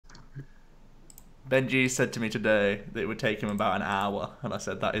Benji said to me today that it would take him about an hour, and I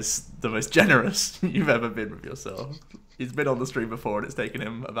said that is the most generous you've ever been with yourself. He's been on the stream before, and it's taken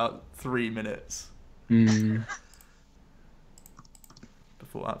him about 3 minutes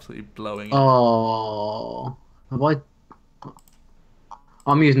before absolutely blowing it. Oh, have I?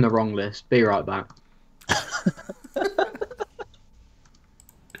 I'm using the wrong list. Be right back.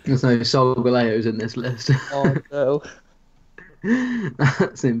 There's no Solgaleos in this list. Oh no.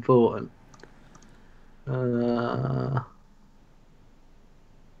 That's important.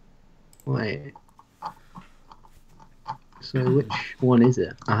 Wait. So which one is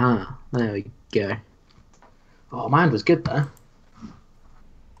it? Aha, there we go. Oh, mine was good there.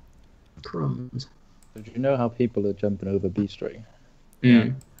 Crumbs. Did you know how people are jumping over B string? Yeah.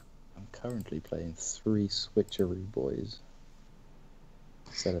 I'm currently playing 3 switcheroo boys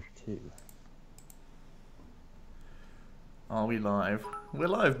instead of 2. Are we live? We're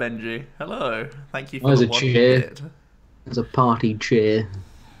live, Benji. Hello. Thank you for There's the a one cheer. bit. There's a party cheer.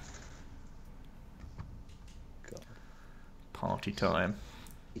 God, Party time.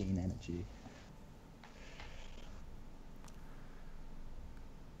 clean energy.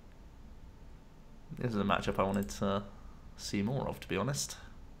 This is a matchup I wanted to see more of, to be honest.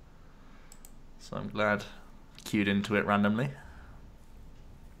 So I'm glad I queued into it randomly.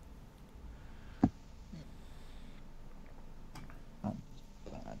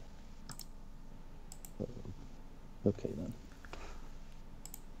 Bad. Okay then.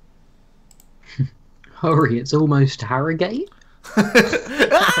 Hurry, it's almost Harrogate.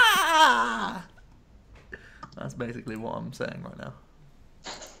 Ah! That's basically what I'm saying right now.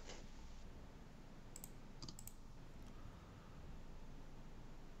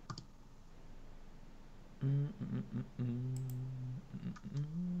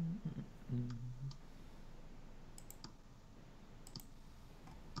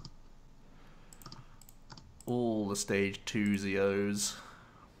 All the stage 2 ZOs.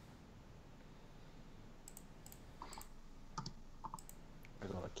 I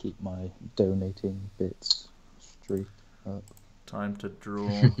gotta keep my donating bits streak up. Time to draw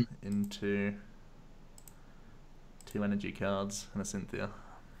into 2 energy cards and a Cynthia.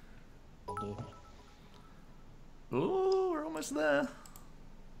 I'll do. Ooh, we're almost there.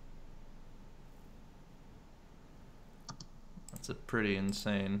 That's a pretty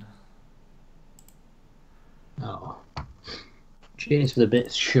insane. Oh. Cheers for the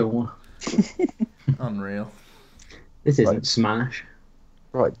bits, Sean. Unreal. This isn't Right. Smash.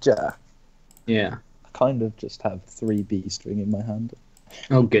 Right, Jack. Yeah. I kind of just have 3 B string in my hand.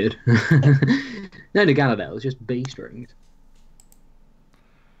 Oh, good. No, the Galileo was just B strings.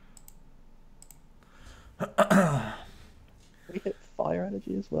 We hit fire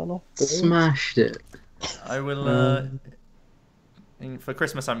energy as well off. the- Smashed it. I will, for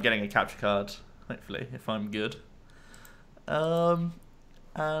Christmas I'm getting a capture card, hopefully, if I'm good. And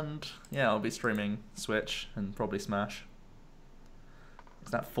yeah, I'll be streaming Switch and probably Smash. Is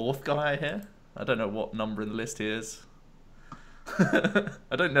that 4th guy here? I don't know what number in the list he is.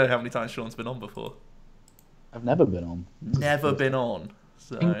 I don't know how many times Sean's been on before. I've never been on. Never been on.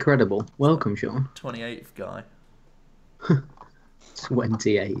 So Incredible. Welcome, Sean. 28th guy.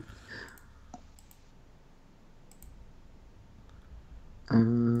 28.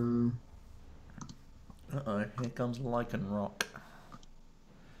 Uh-oh, here comes Lycan Rock.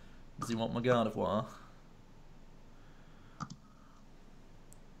 Does he want my Gardevoir?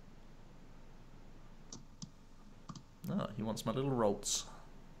 No, he wants my little Rolts.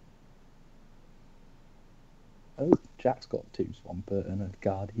 Oh, Jack's got 2 Swampert and a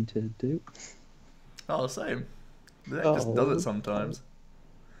Guardy to do. Oh, same. The deck just does it sometimes.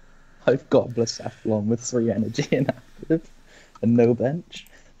 I've got Blacephalon with 3 energy and active and no bench.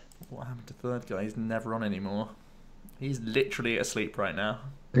 What happened to 3rd guy? He's never on anymore. He's literally asleep right now.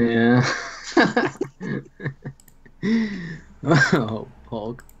 Yeah. Oh,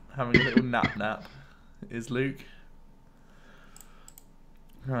 Pog. Having a little nap is Luke.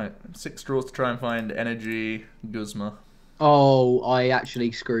 Right, 6 draws to try and find Energy Guzma. Oh, I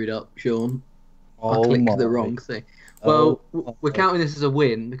actually screwed up, Sean. I Oh clicked my. the wrong thing. Well, Oh, we're counting this as a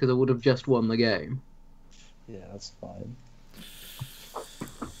win because I would have just won the game. Yeah, that's fine.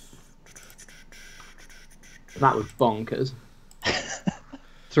 That was bonkers.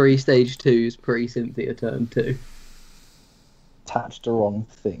 3 stage 2s pre-Cynthia turn 2. Attached the wrong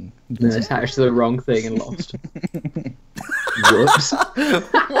thing. No, attached to the wrong thing and lost. Whoops.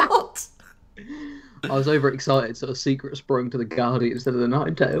 What? I was overexcited, so a secret sprung to the Guardian instead of the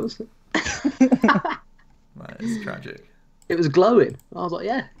Ninetales. That is tragic. It was glowing. I was like,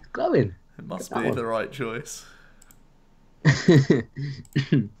 yeah, it's glowing. It must That be one. the right choice.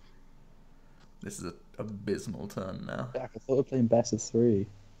 This is an abysmal turn now. Jack, I thought we were playing best of 3.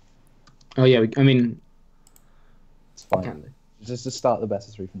 Oh yeah, I mean, It's we fine. can do. Just to start the best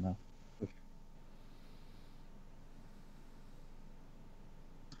of 3 from now.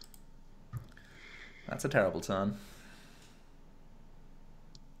 That's a terrible turn.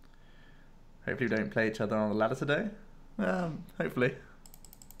 Hopefully we don't play each other on the ladder today. Hopefully.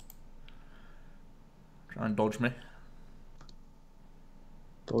 Try and dodge me.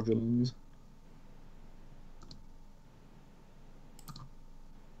 Dodgems.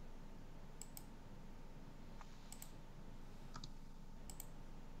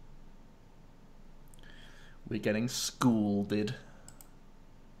 We're getting scolded.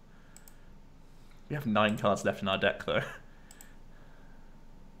 We have 9 cards left in our deck, though.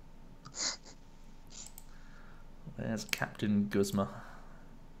 There's Captain Guzma.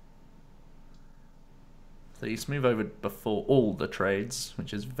 So you smooth over before all the trades,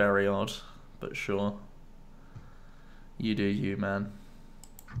 which is very odd, but sure. You do you, man.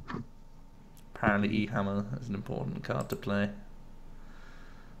 Apparently E-Hammer is an important card to play.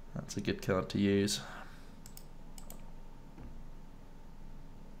 That's a good card to use.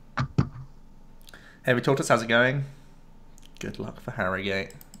 Heavy Tortoise, how's it going? Good luck for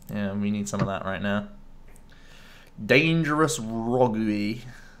Harrogate. Yeah, we need some of that right now. Dangerous Rogui.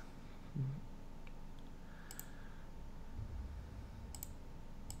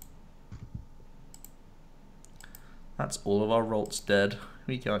 That's all of our Rolts dead.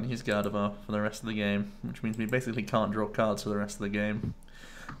 We can't use Gardevoir for the rest of the game, which means we basically can't draw cards for the rest of the game,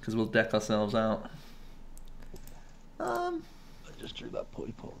 because we'll deck ourselves out. I just drew that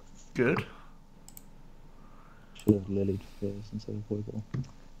Poipole. Good. Should have lilied first instead of Poipole.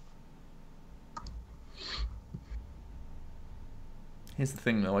 Here's the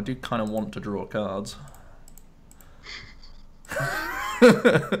thing though, I do kind of want to draw cards.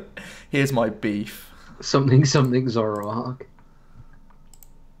 Here's my beef. Something Zoroark.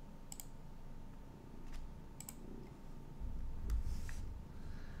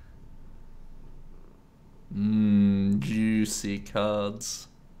 Juicy cards.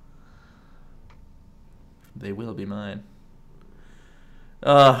 They will be mine.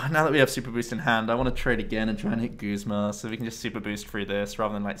 Now that we have Super Boost in hand, I want to trade again and try and hit Guzma so we can just Super Boost through this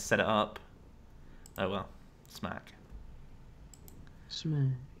rather than like set it up. Oh well. Smack. Smack.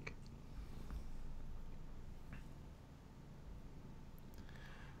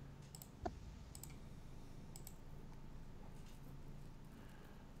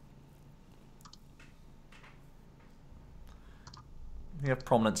 We have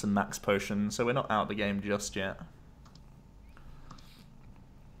Prominence and Max Potion, so we're not out of the game just yet.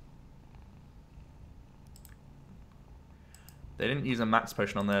 They didn't use a Max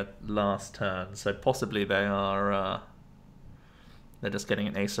Potion on their last turn, so possibly they are... they're just getting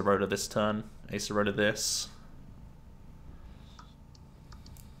an Ace Eroda this turn. Ace Eroda this.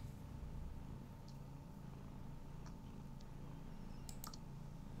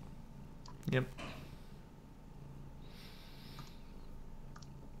 Yep.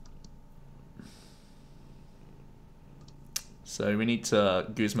 So we need to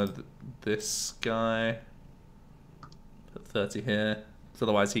Guzma this guy. Put 30 here. So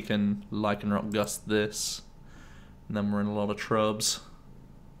otherwise he can Lycanroc Gust this. And then we're in a lot of trubs.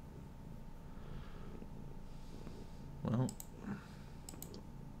 Well.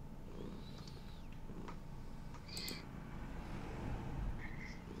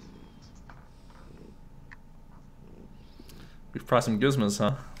 We've priced some Guzmas,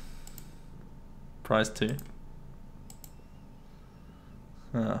 huh? Prize 2.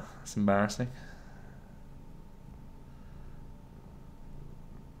 Oh, that's embarrassing.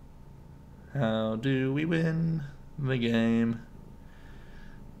 How do we win the game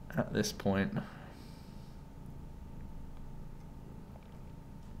at this point?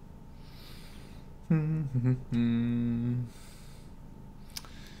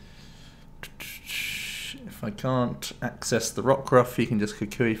 If I can't access the Rockruff, you can just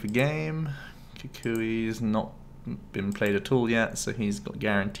Kukui for game. Kukui's not been played at all yet, so he's got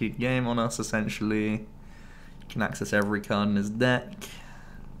guaranteed game on us essentially. You can access every card in his deck.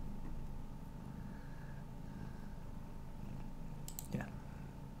 Yeah.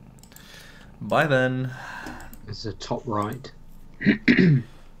 By then. It's a top right.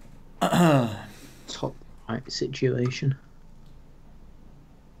 Top right situation.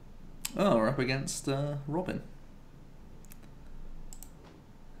 Oh, we're up against Robin.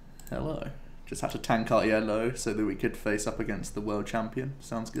 Hello. Just had to tank our yellow so that we could face up against the world champion.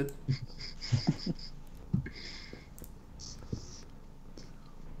 Sounds good.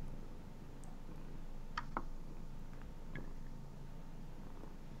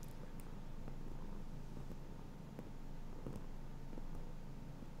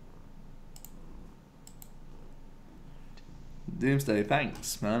 Doomsday,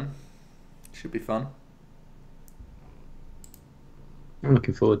 thanks, man. Should be fun. I'm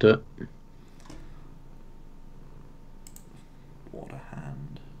looking forward to it. What a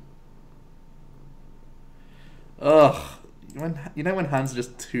hand. Ugh. When hands are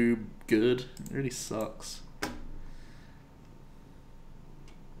just too good, it really sucks.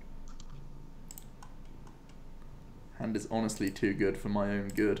 Hand is honestly too good for my own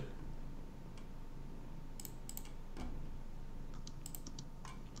good.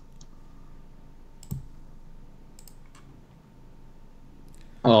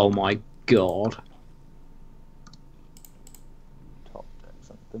 Oh my god. Top deck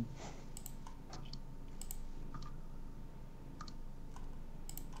something.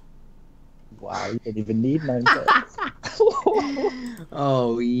 Wow, you don't even need 9 decks.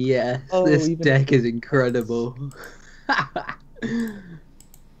 Oh yes, Oh, this even deck is 8 incredible.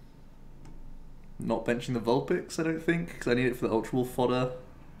 Not benching the Vulpix, I don't think, because I need it for the Ultra Ball fodder.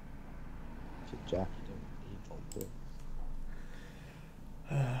 Jack, you don't need Vulpix.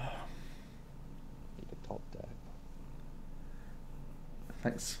 Need a top deck.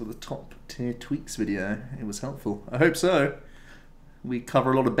 Thanks for the top tier tweaks video. It was helpful. I hope so. We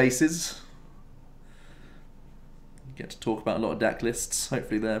cover a lot of bases. Get to talk about a lot of deck lists.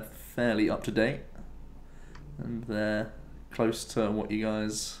 Hopefully they're fairly up to date. And they're close to what you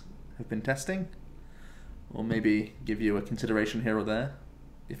guys have been testing. Or maybe give you a consideration here or there,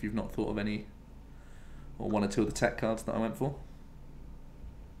 if you've not thought of any, or one or two of the tech cards that I went for.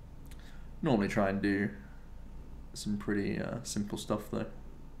 Normally try and do some pretty simple stuff though.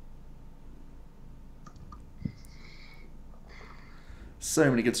 So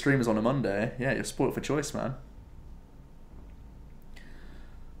many good streamers on a Monday. Yeah, you're spoiled for choice, man.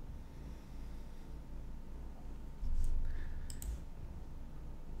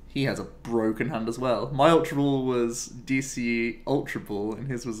 He has a broken hand as well. My Ultra Ball was DCE Ultra Ball, and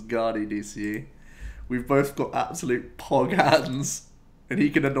his was Guardy DCE. We've both got absolute pog hands, and he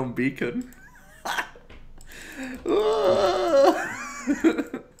can end on Beacon.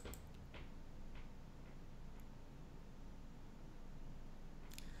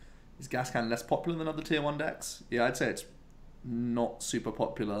 Is Gascan less popular than other tier 1 decks? Yeah, I'd say it's not super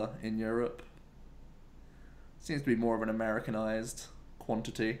popular in Europe. Seems to be more of an Americanized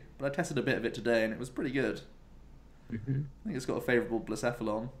quantity, but I tested a bit of it today and it was pretty good. I think it's got a favourable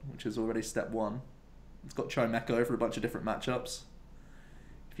Blacephalon, which is already step 1. It's got Chimecho for a bunch of different matchups.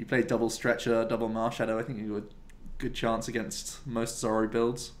 If you play double Stretcher, double Marshadow, I think you've got a good chance against most Zoro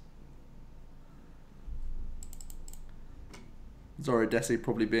builds. Zoro Desi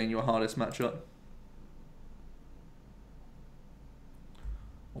probably being your hardest matchup.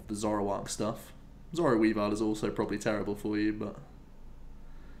 Of the Zoroark stuff. Zoro Weavile is also probably terrible for you, but...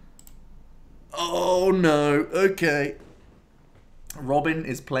 Oh no, okay. Robin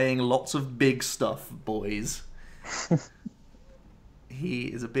is playing lots of big stuff, boys. He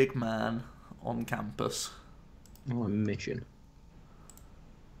is a big man on campus. Oh, a mission.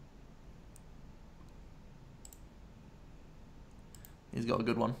 He's got a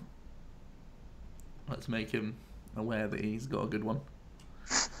good one. Let's make him aware that he's got a good one.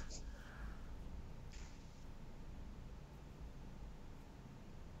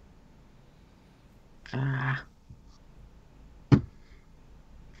 Ah.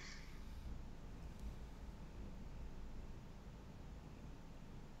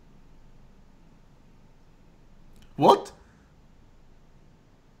 What?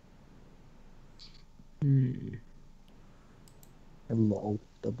 Lol,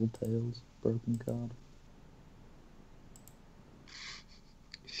 double tails, broken card.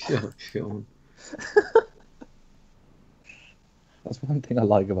 Shut, Sean. That's one thing I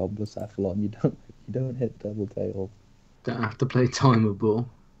like about Blacephalon. You don't hit double tail. Don't have to play timer ball.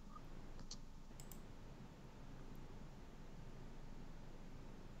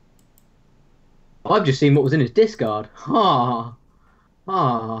 I've just seen what was in his discard. Ha!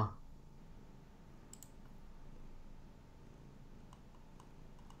 Ah.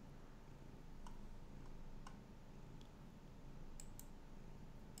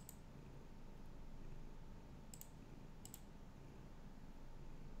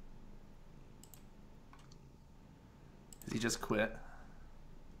 Did he just quit?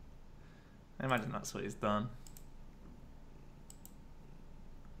 I imagine that's what he's done.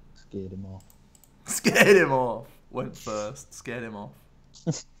 Scared him off. Scared him off. Went first. Scared him off.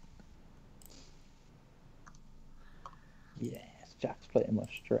 Yes, Jack's playing my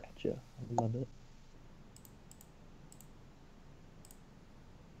Stretcher. I love it.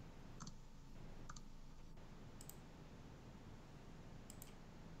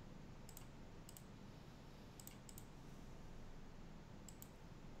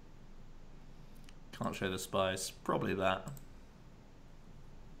 Can't show the spice. Probably that.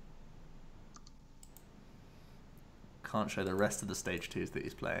 Can't show the rest of the stage 2s that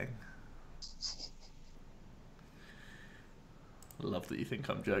he's playing. Love that you think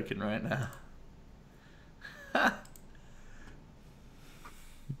I'm joking right now.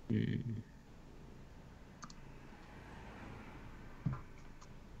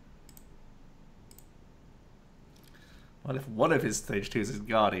 Well, if one of his stage 2s is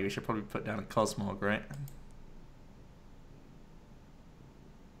Guardy, we should probably put down a Cosmog, right?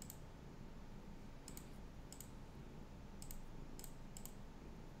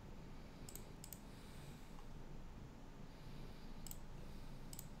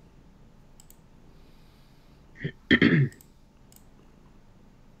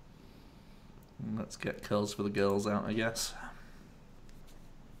 Let's get curls for the girls out, I guess.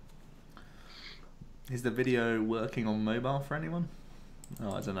 Is the video working on mobile for anyone?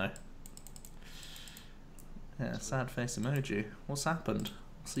 Oh, I don't know. Yeah, sad face emoji. What's happened?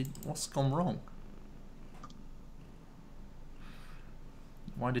 What's gone wrong?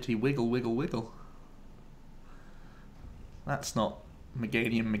 Why did he wiggle, wiggle, wiggle? That's not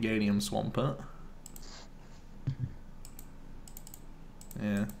Meganium Swampert.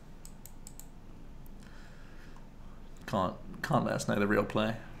 Yeah. Can't let us know the real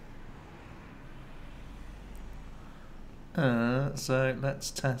play. So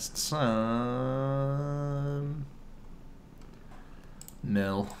let's test some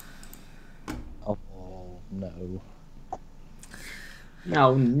nil. Oh no.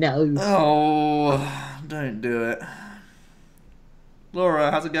 Oh no. Oh, don't do it.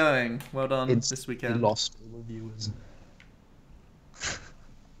 Laura, how's it going? Well done this We weekend. lost all the viewers.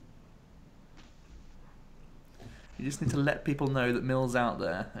 You just need to let people know that Mill's out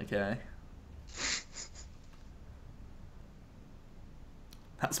there, okay?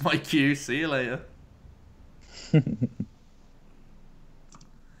 That's my cue. See you later. Gonna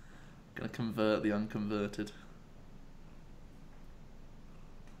convert the unconverted.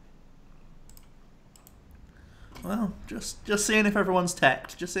 Well, just seeing if everyone's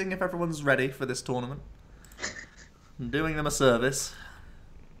teched, just seeing if everyone's ready for this tournament. I'm doing them a service.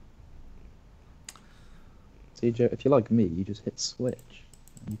 See, Joe, if you're like me, you just hit switch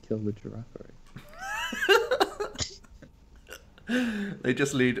and you kill the giraffe. They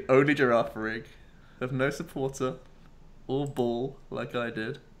just lead only giraffe rig, have no supporter or ball like I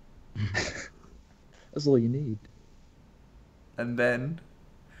did, That's all you need. and then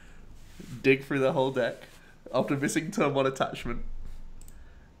dig through the whole deck after missing turn 1 attachment.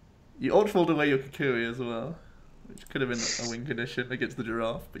 You ultra away your Kukui as well, which could have been a win condition against the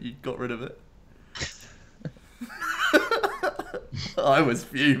giraffe, but you got rid of it. I was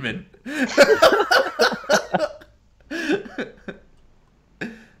fuming.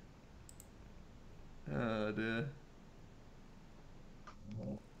 Oh dear.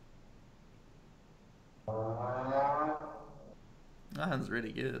 That hand's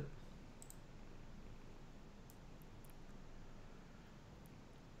really good.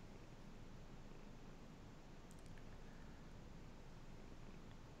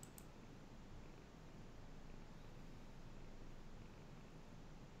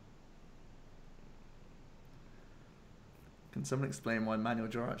 Can someone explain why Manuel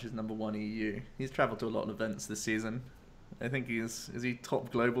Jurach is #1 EU? He's travelled to a lot of events this season. I think is he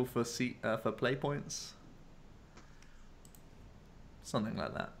top global for for play points? Something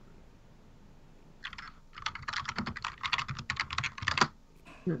like that.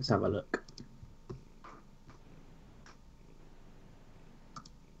 Let's have a look.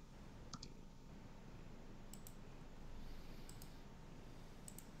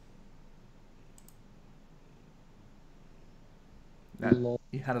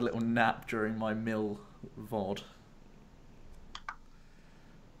 He had a little nap during my mill VOD.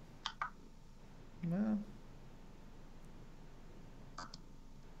 Well.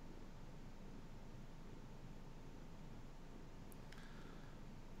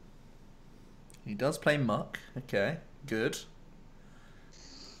 He does play muck. Okay, good.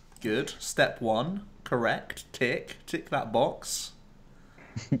 Good. Step 1, correct. Tick. Tick that box.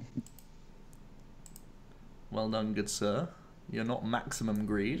 Well done, good sir. You're not maximum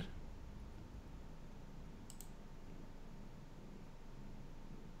greed.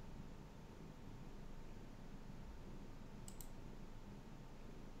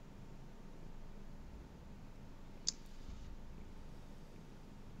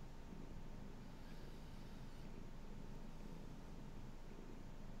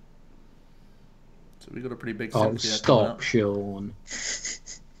 So we got a pretty big Oh, Cynthia coming up. stop, Sean.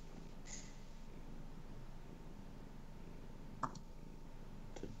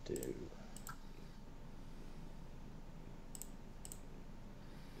 To do.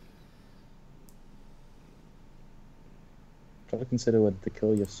 Try to consider whether to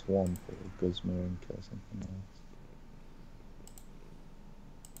kill your swamp or Guzma and kill something else.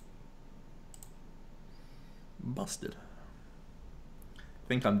 Busted.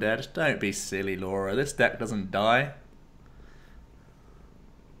 Think I'm dead? Don't be silly, Laura. This deck doesn't die.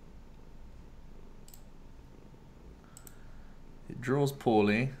 It draws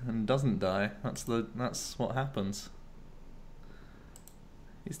poorly and doesn't die. That's what happens.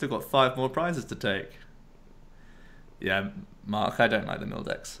 He's still got 5 more prizes to take. Yeah, Mark, I don't like the mill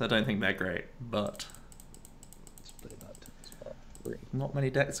decks. I don't think they're great, but Let's play that as well. 3. not many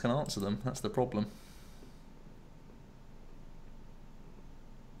decks can answer them. That's the problem.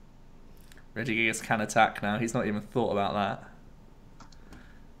 Regigigas can attack now. He's not even thought about that.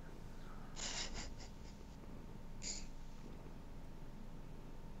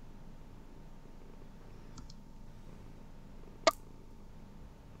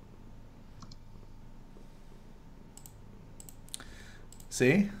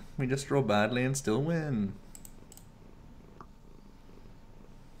 See? We just draw badly and still win.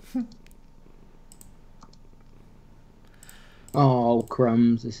 Oh,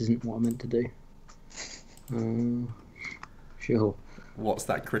 crumbs. This isn't what I meant to do. Sure. What's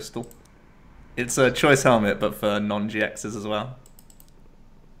that crystal? It's a choice helmet, but for non-GXs as well.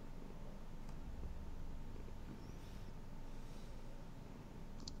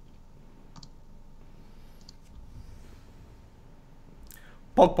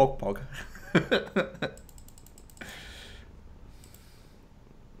 Pog, pog, pog.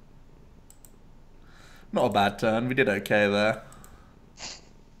 Not a bad turn. We did okay there.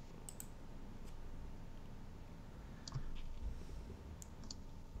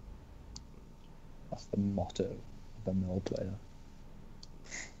 That's the motto of a mill player.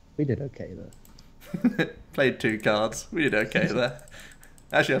 We did okay there. Played 2 cards. We did okay there.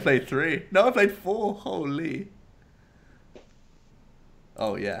 Actually, I played 3. No, I played 4. Holy.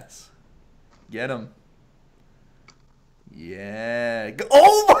 Oh, yes. Get him. Yeah.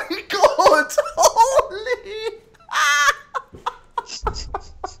 Oh my god! Holy!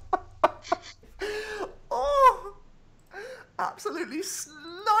 Oh! Absolutely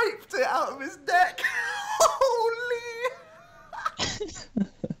sniped it out of his deck. Holy!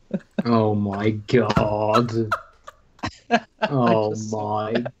 Oh my god. Oh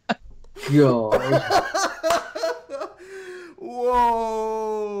my god.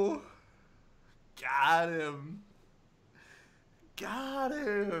 Whoa! Got him. Got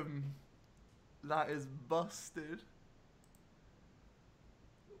him. That is busted.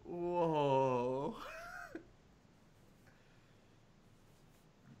 Whoa.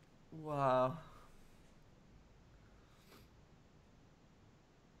 Wow.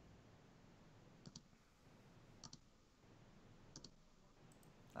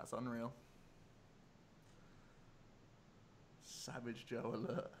 That's unreal. Savage Joe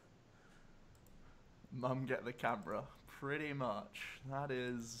alert. Mum, get the camera. Pretty much. That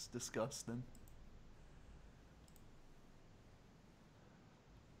is disgusting.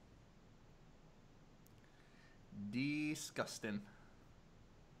 Disgusting.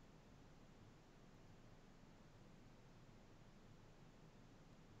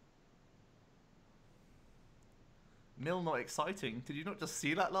 Mill not exciting. Did you not just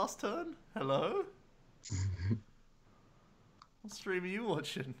see that last turn? Hello? What stream are you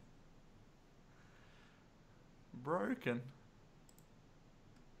watching? Broken.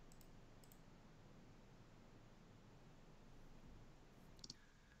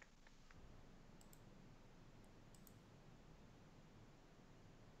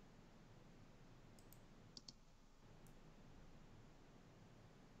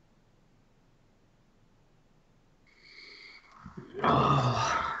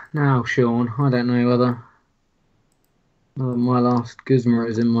 Oh, now, Sean, I don't know whether my last Guzma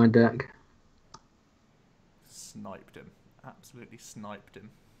is in my deck. Sniped him. Absolutely sniped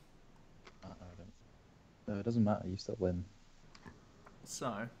him. No, it doesn't matter. You still win. So,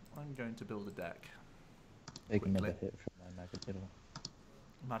 I'm going to build a deck. Take Quickly. another hit from my Megatittle.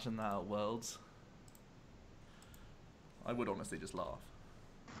 Imagine that at Worlds. I would honestly just laugh.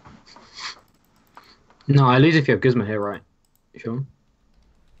 No, I lose if you have Guzma here, right, Sean?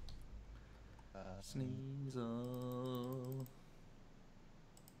 Sneasel.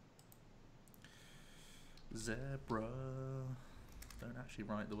 Zebra. Don't actually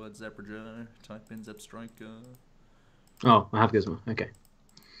write the word Zebra Joe. Type in Zeb Striker. Oh, I have Guzma. Okay.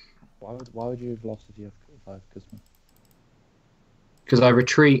 Why would you have lost if you have 5 Guzma? Because I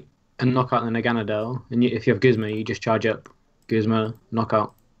retreat and knock out the Naganadel, and if you have Guzma, you just charge up Guzma, knock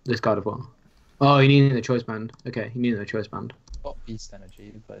out this card as well. Oh, you need the choice band. Okay, you need the choice band. Got Beast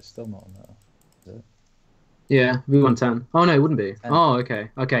Energy, but it's still not on there. Is it? Yeah, we won 10. Oh no, it wouldn't be. 10. Oh, okay.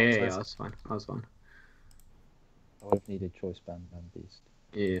 Okay, yeah, So yeah, it's- that's fine. That's fine. I would have needed choice band and beast.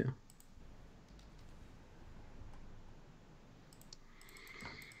 Yeah.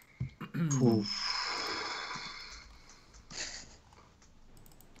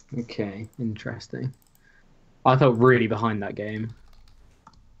 Okay, interesting. I felt really behind that game.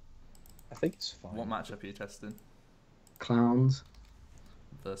 I think it's fine. What matchup are you testing Clowns,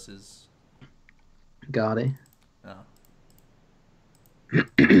 versus? Guardy. Oh, This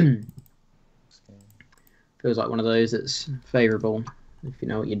game. Feels like one of those that's favourable if you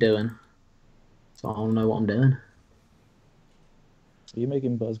know what you're doing. So I don't know what I'm doing. Are you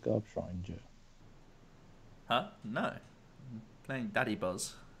making Buzz Garb Shrine, Joe? huh? No, I'm playing Daddy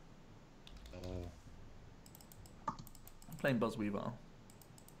Buzz. I'm playing Buzz Weavile.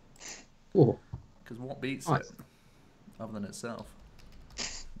 Oh, Because what beats Nice. it, other than itself?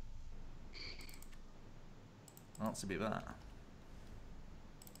 Answer be that.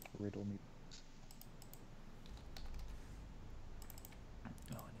 Riddle me.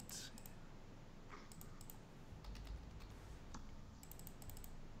 Oh, I need to see.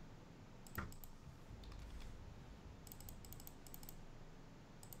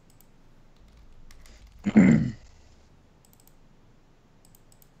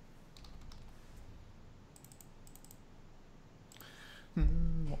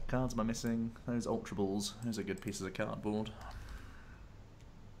 What cards am I missing? Those Ultra Balls. Those are good pieces of cardboard.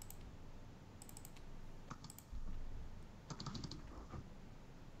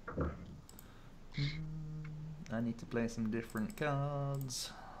 I need to play some different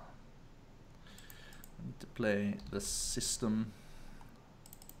cards. I need to play the system.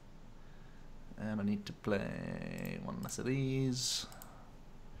 And I need to play one less of these.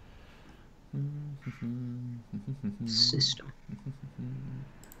 system.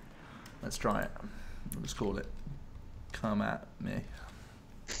 Let's try it. We'll just call it Come At Me.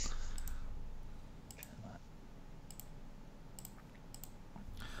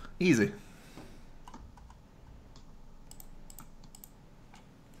 Easy.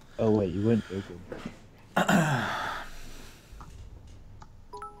 Oh wait, you weren't joking.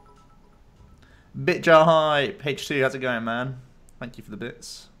 Bitjar Hype, H2, how's it going, man? Thank you for the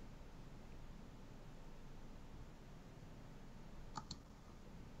bits.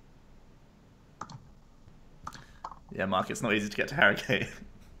 Yeah, Mark, it's not easy to get to Harrogate.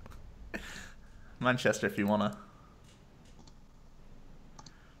 Manchester, if you wanna.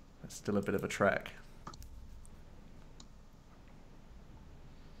 It's still a bit of a trek.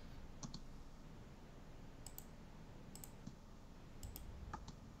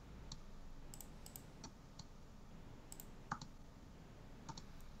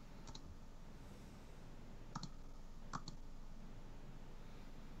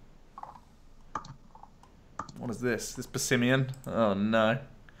 What is this? This Persimmon? Oh no.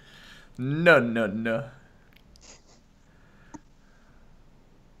 No, no, no.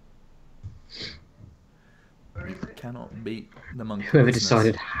 You cannot beat the monkey Whoever business.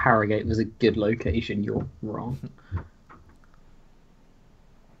 decided Harrogate was a good location, you're wrong.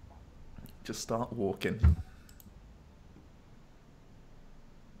 Just start walking.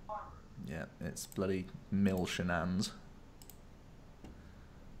 Yeah, it's bloody mill shenanigans.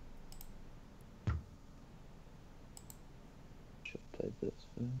 Should have played this.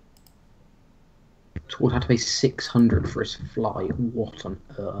 Taught had to pay 600 for his fly. What on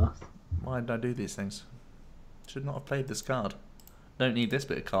earth? Why did I do these things? Should not have played this card. Don't need this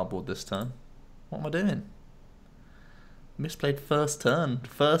bit of cardboard this turn. What am I doing? Misplayed first turn.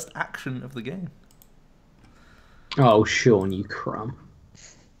 First action of the game. Oh, Sean, you crumb.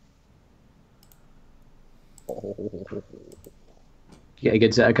 Oh, You get a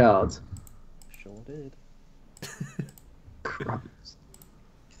good set of cards. sure did. Crumbs.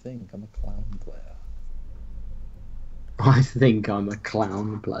 You think I'm a clown player? I think I'm a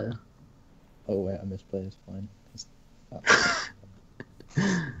clown player. Oh wait, I misplayed. It's fine.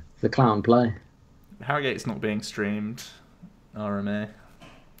 The clown play. Harrogate's not being streamed. RMA.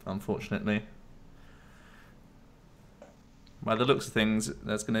 Unfortunately. By the looks of things,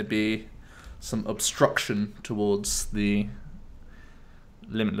 there's going to be some obstruction towards the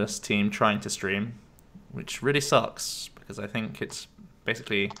Limitless team trying to stream, which really sucks because I think it's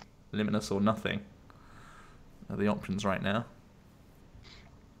basically Limitless or nothing are the options right now.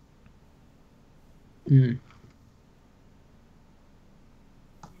 Mm.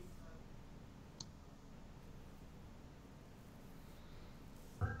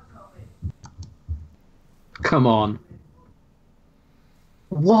 Come on.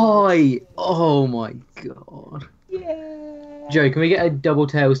 Why? Oh my god. Yeah. Joe, can we get a double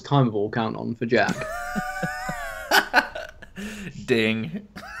tails time ball count on for Jack? Ding.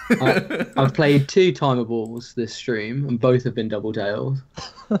 I've played 2 timer balls this stream, and both have been double tails.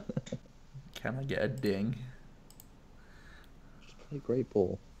 Can I get a ding? Just play great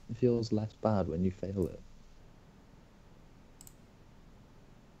ball. It feels less bad when you fail it.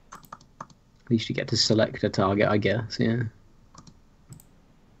 At least you get to select a target, I guess, yeah.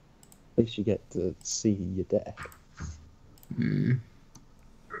 At least you get to see your deck. Mm.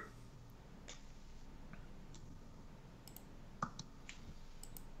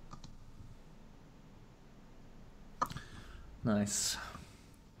 Nice.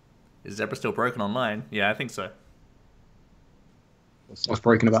 Is Zebra still broken online? Yeah, I think so. What's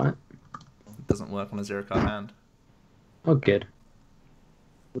broken about it? It doesn't work on a 0-card hand. Oh, good.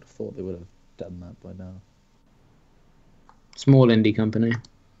 Would have thought they would have done that by now. Small indie company.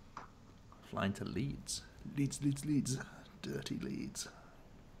 Flying to Leeds. Leeds. Dirty Leeds.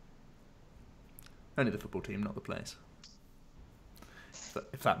 Only the football team, not the place.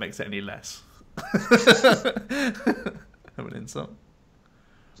 If that makes it any less. Of an insult.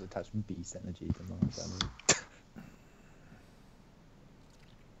 Just attach beast energy to Mars. I mean.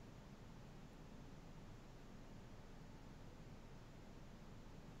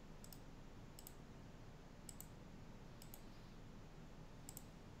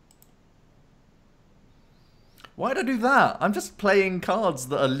 Why'd I do that? I'm just playing cards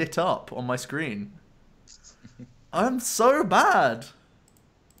that are lit up on my screen. I'm so bad.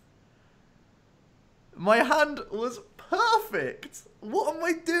 My hand was perfect. What am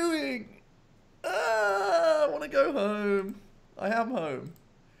I doing? I want to go home. I am home.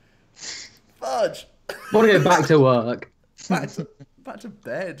 Fudge. Want to go back to work. Back to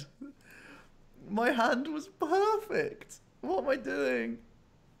bed. My hand was perfect. What am I doing?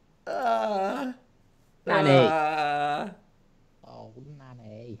 Nanny. Oh,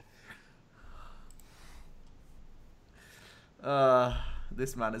 nanny.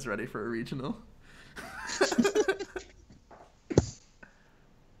 This man is ready for a regional.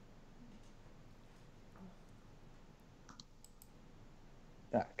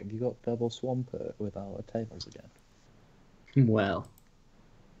 Dak, have you got double Swampert without a tails again? Well.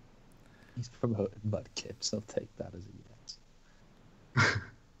 He's promoted Mudkip, so I'll take that as a yes.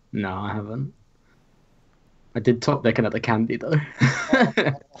 No, I haven't. I did top deck another candy though.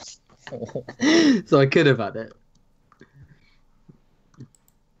 So I could have had it.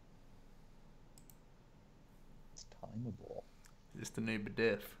 It's timeable. It's the new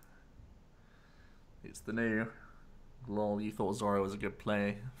Bediff. It's the new. Lol, you thought Zoro was a good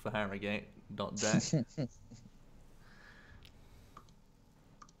play for Harrogate. Deck.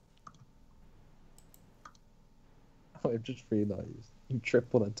 I've just realised you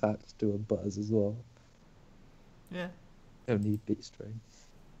triple attached to a buzz as well. Yeah. Don't need beat string.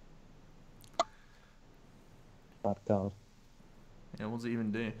 Bad card. Yeah, what does it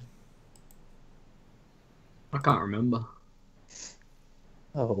even do? I can't remember.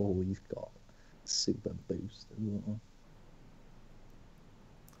 Oh, you've got super boost as well.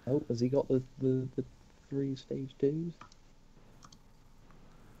 Oh, has he got the 3 stage 2s?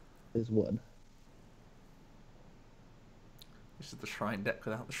 There's one. This is the shrine deck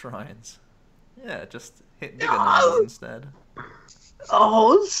without the shrines. Yeah, just hit bigger numbers instead.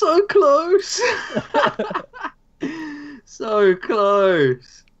 Oh, so close. So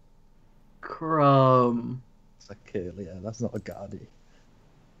close. Crumb. It's a curly, yeah, that's not a guardie.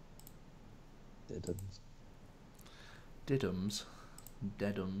 Diddums.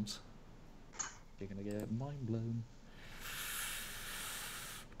 Deadums. You're gonna get mind blown.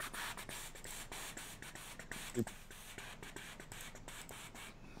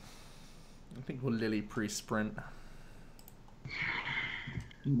 I think we'll Lily pre-sprint.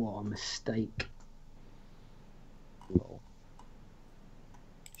 What a mistake. Lol.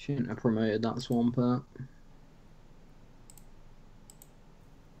 Shouldn't have promoted that Swampert.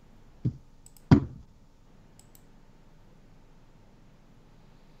 I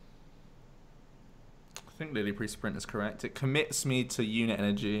think Lily pre-sprint is correct. It commits me to unit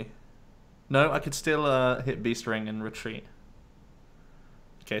energy. No, I could still hit B-string and retreat.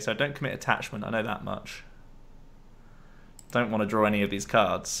 Okay, so I don't commit attachment, I know that much. Don't want to draw any of these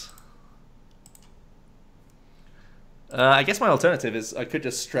cards. I guess my alternative is I could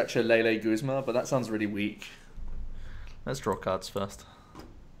just stretch a Lele Guzma, but that sounds really weak. Let's draw cards first.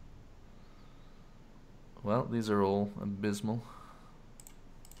 Well, these are all abysmal.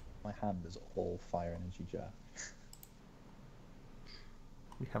 My hand is all fire energy jar.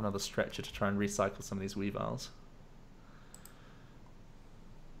 We have another stretcher to try and recycle some of these Weavils.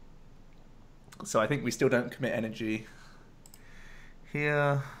 So I think we still don't commit energy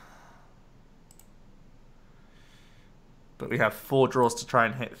here. But we have 4 draws to try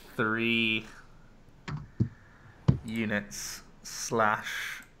and hit 3 units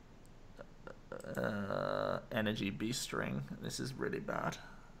slash energy B string. This is really bad.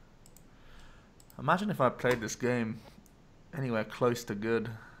 Imagine if I played this game anywhere close to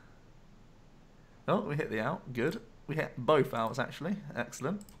good. Oh, we hit the out. Good. We hit both outs, actually.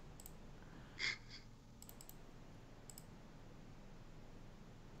 Excellent.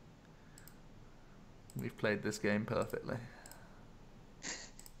 We've played this game perfectly.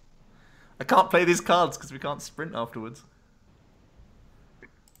 I can't play these cards because we can't sprint afterwards.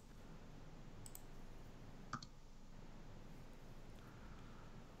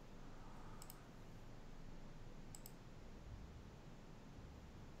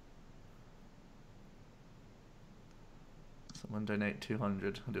 Someone donate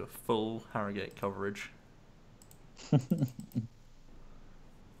 200. I'll do a full Harrogate coverage. That's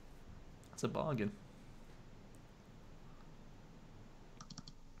a bargain.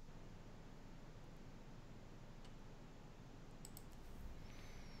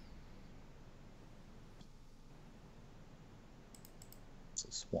 It's a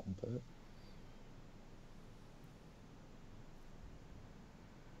Swampert.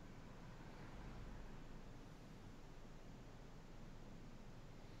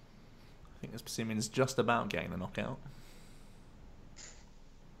 I think this Simeon's just about getting the knockout.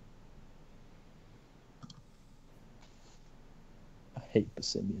 I hate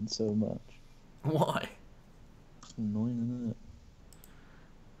Persimmon so much. Why? It's annoying, isn't it?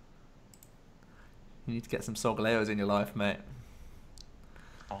 You need to get some Sogleos in your life, mate.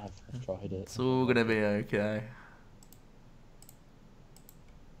 I've tried it. It's all gonna be okay.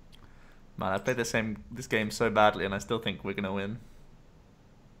 Man, I played this game so badly, and I still think we're gonna win.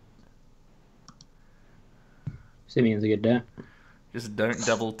 Simeon's a good deck. Just don't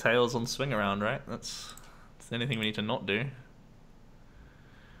double tails on swing around, right? That's the only thing we need to not do.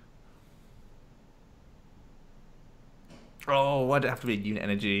 Oh, why'd it have to be unit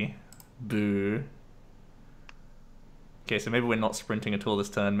energy? Boo. Okay, so maybe we're not sprinting at all this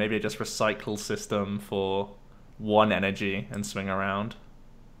turn. Maybe I just recycle system for 1 energy and swing around.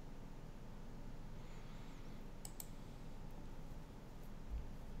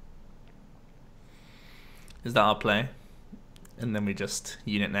 Is that our play? And then we just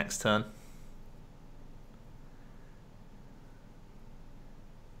unit next turn.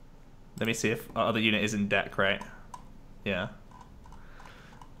 Let me see if our other unit is in deck, right? Yeah.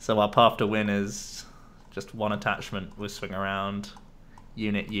 So our path to win is just 1 attachment with swing around,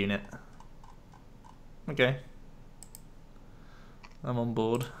 unit. Okay. I'm on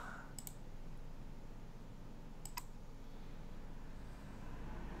board.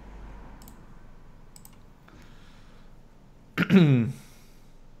 Oh,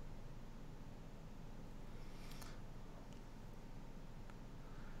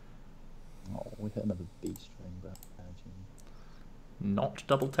 we hit another B string, but imagine. Not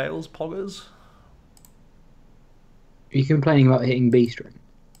double tails, poggers. Are you complaining about hitting B string?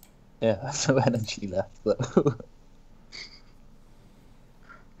 Yeah, there's no energy left though.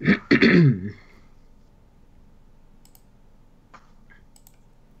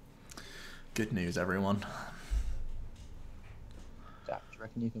 Good news, everyone. Jack, do you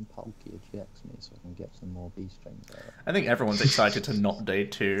reckon you can Palkia GX me so I can get some more B strings out? I think everyone's excited to not day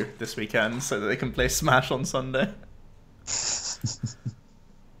 2 this weekend so that they can play Smash on Sunday.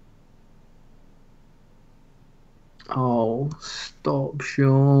 Oh, stop,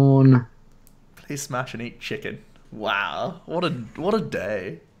 Sean. Play Smash and eat chicken. Wow, what a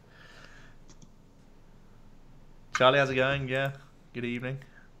day. Charlie, how's it going? Yeah, good evening.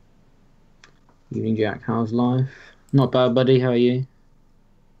 Evening, Jack. How's life? Not bad, buddy. How are you?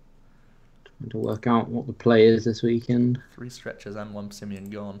 Trying to work out what the play is this weekend. 3 stretchers and 1 Simeon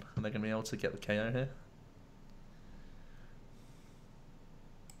gone. Are they going to be able to get the KO here?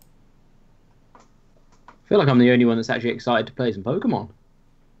 I feel like I'm the only one that's actually excited to play some Pokemon.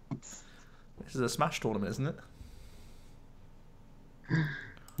 This is a Smash tournament, isn't it?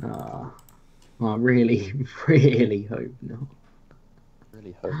 I really, really hope not.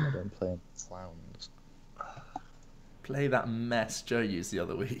 Really hope I don't play any clowns. Play that mess Joe used the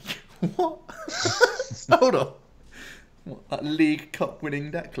other week. What? Hold on. What, that League Cup winning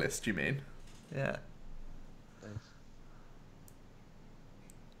deck list, you mean? Yeah.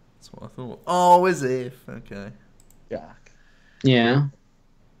 That's what I thought. Oh, as if. Okay. Jack, Yeah.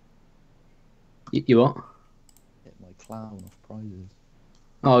 You what? hit my clown off prizes.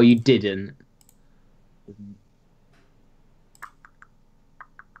 Oh, you didn't. Didn't.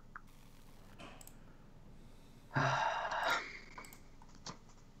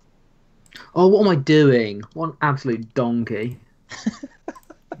 Oh, what am I doing? What an absolute donkey.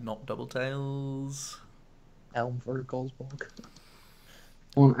 Not double tails. Elm for Gosbog.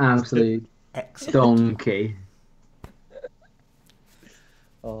 What an absolute Excellent. donkey.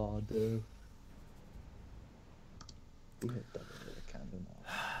 Oh, dude. We hit double with a candle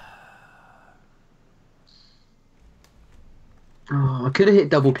now. Oh, I could have hit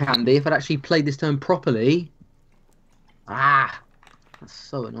double candy if I'd actually played this turn properly. Ah, that's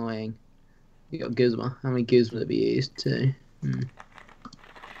so annoying. You got Guzma. How many Guzma have you used? Two. Let's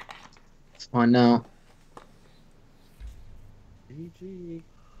find out. GG.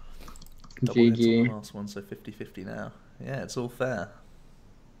 Double hits on the GG. last one, so 50-50 now. Yeah, it's all fair.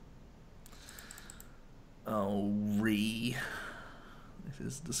 Oh, this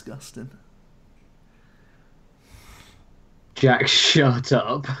is disgusting. Jack, shut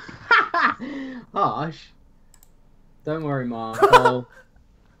up. Harsh. Don't worry, Mark.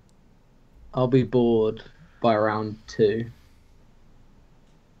 I'll be bored by round 2.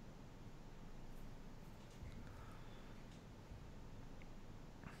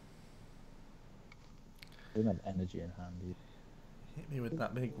 I don't have energy in hand either. Hit me with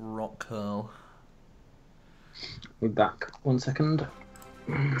that big rock curl. Be back. 1 second.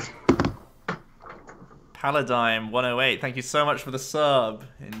 Paladine 108, thank you so much for the sub.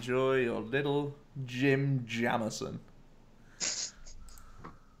 Enjoy your little Jim Jamison.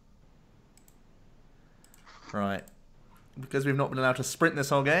 Right. Because we've not been allowed to sprint this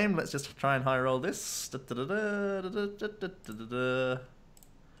whole game, let's just try and high roll this. Don't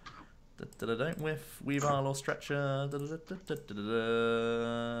whiff, Weavile or Stretcher.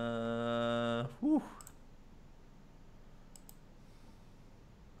 Whew.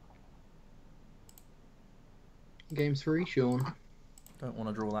 Game 3, Sean. Don't want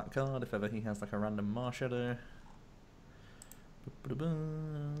to draw that card if ever he has like a random Marshadow.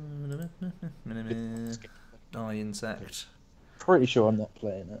 Die Insect. Pretty sure I'm not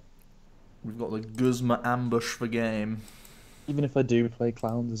playing it. We've got the Guzma Ambush for game. Even if I do play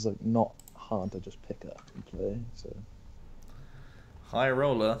Clowns, it's like not hard to just pick up and play. So High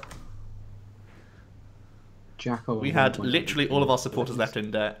roller. Jack. We had literally all of our supporters left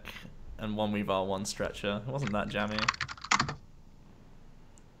in deck, and 1 Weavile, 1 Stretcher. It wasn't that jammy.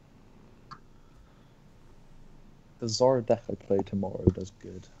 the Zora deck I play tomorrow does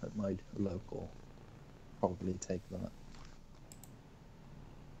good at my local. Probably take that.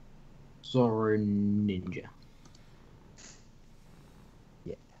 Zoro Ninja.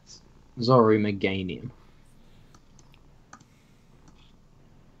 Yes. Zoro Meganium.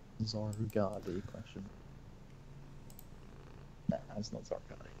 Zora Gardy question. Nah, it's not Zora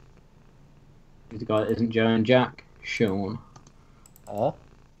Gardy. Who's the guy that isn't Joe and Jack? Sean.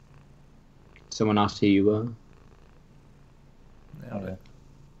 Someone asked who you were. Nailed it.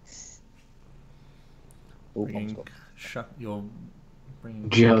 Oh, You're bringing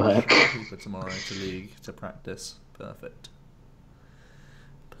Jellic. Cooper tomorrow to league to practice. Perfect.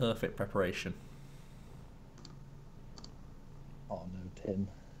 Perfect preparation. Oh no, Tim.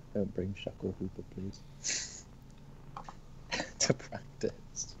 Don't bring Shuckle Hooper, please. To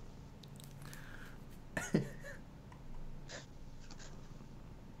practice.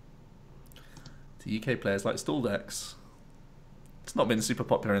 Do UK players like stall decks? It's not been super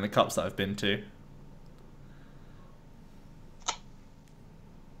popular in the cups that I've been to.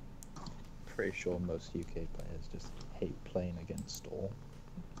 Pretty sure most UK players just hate playing against Stall.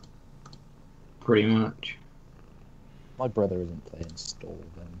 Pretty much. My brother isn't playing Stall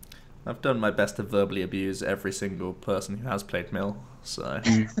then. I've done my best to verbally abuse every single person who has played Mill, so...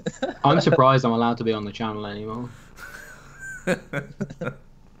 I'm surprised I'm allowed to be on the channel anymore.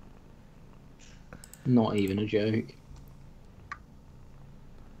 Not even a joke.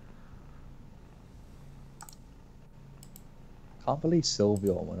 Can't believe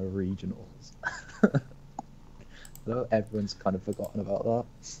Sylvia won a regionals. Though everyone's kind of forgotten about that.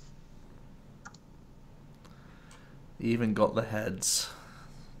 Even got the heads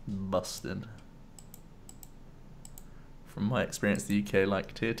busted. From my experience, the UK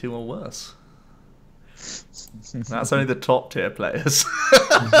like tier 2 or worse. That's only the top tier players.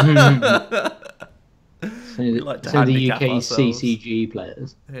 So We like to the handicap UK ourselves. CCG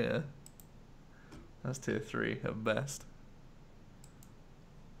players. Yeah. That's tier 3 at best.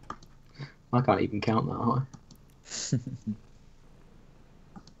 I can't even count that high.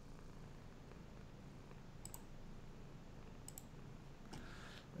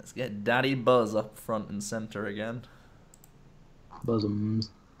 Let's get Daddy Buzz up front and center again. Bosoms.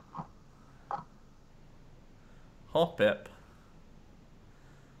 Hop hip.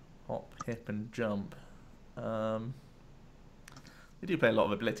 Hop, hip and jump. We do play a lot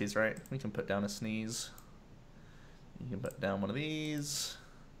of abilities, right? We can put down a sneeze. You can put down one of these.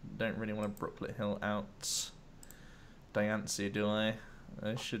 Don't really want to Brooklet Hill out. Diancie, do I?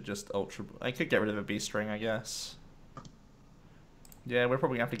 I should just ultra... I could get rid of a B-string, I guess. Yeah, we're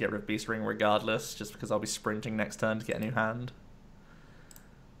probably going to have to get rid of B-string regardless, just because I'll be sprinting next turn to get a new hand.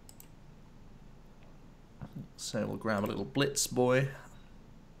 So we'll grab a little Blitz boy.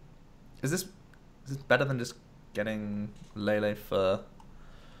 Is this better than just getting Lele for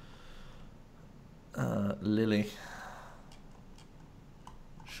Lily?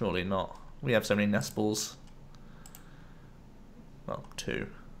 Surely not. We have so many nest balls. Well, 2.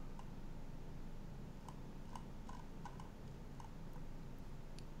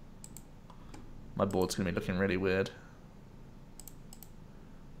 My board's going to be looking really weird.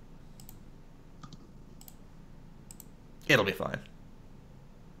 It'll be fine.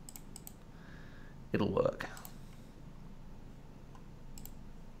 It'll work.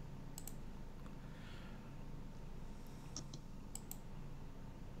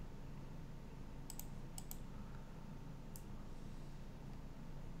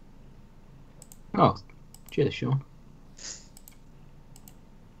 Oh, cheers, Sean.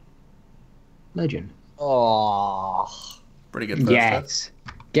 Legend. Oh, Pretty good first Yes.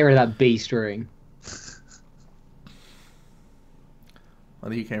 Get rid of that B string. Well,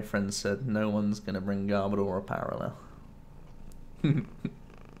 the UK friend said no one's going to bring Garbodor or a Parallel.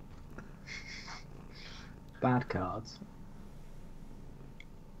 Bad cards.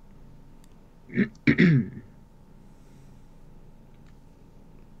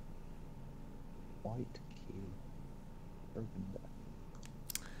 white key. Broken deck.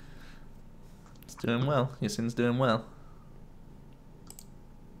 It's doing well. Yasin's doing well.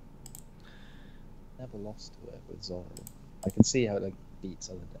 Never lost to it with Zoro. I can see how it like beats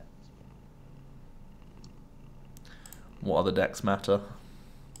other decks. What other decks matter?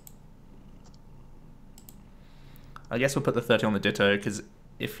 I guess we'll put the 30 on the Ditto, because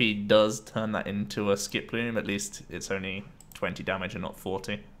if he does turn that into a Skip Bloom, at least it's only 20 damage and not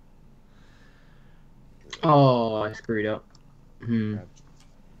 40. Oh, I screwed up. Yeah.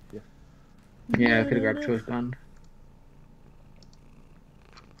 Yeah, I could have grabbed Choice Band.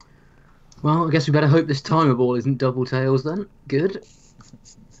 Well, I guess we better hope this timer ball isn't double tails then. Good.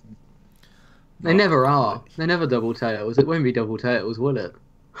 They never are. They're never double tails. It won't be double tails, will it?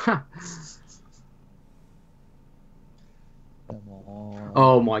 Ha! Come on.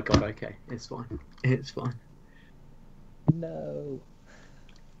 Oh my god, okay. It's fine. It's fine. No.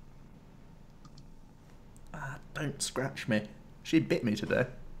 Ah, don't scratch me. She bit me today.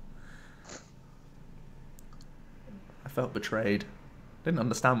 I felt betrayed. Didn't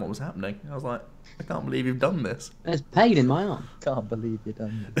understand what was happening. I was like, I can't believe you've done this. There's pain in my arm. Can't believe you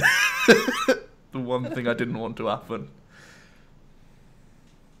done this. The one thing I didn't want to happen.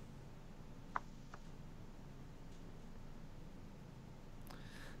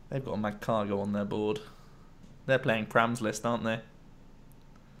 They've got a Magcargo on their board. They're playing Pram's list, aren't they?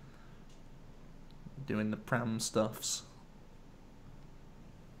 Doing the Pram stuffs.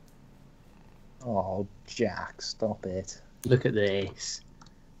 Oh, Jack, stop it. Look at this.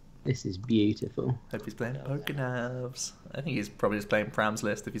 This is beautiful. Hope he's playing Pokénavs. I think he's probably just playing Pram's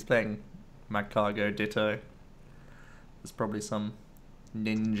list. If he's playing Magcargo, Ditto, there's probably some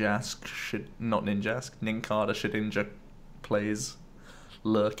Ninjask, not Ninjask, Ninkada Shedinja plays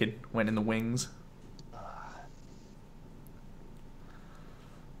lurking when in the wings.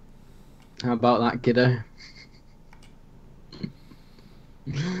 How about that, kiddo?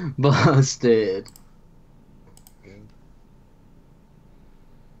 Busted.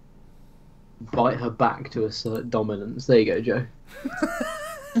 Bite her back to assert dominance. There you go, Joe.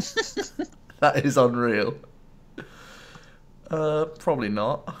 That is unreal. Probably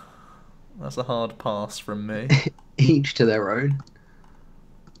not. That's a hard pass from me. Each to their own.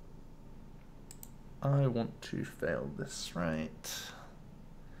 I want to fail this, right?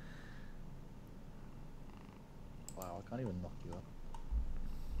 Wow, I can't even knock you up.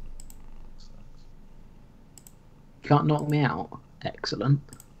 Sucks. Can't knock me out. Excellent.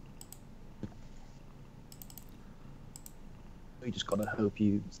 We just gotta hope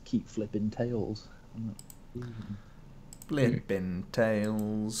you keep flipping tails. Blippin'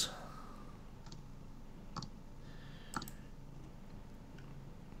 tails.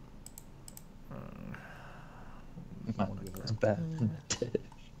 It's better than it did.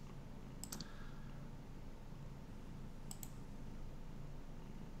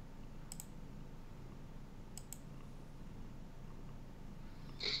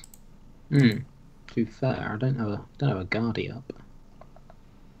 To be fair, I don't have a Guardy up.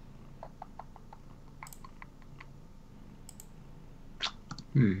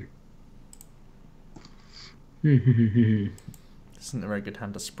 Hmm. This isn't a very good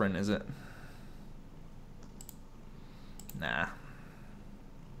hand to sprint, is it? Nah.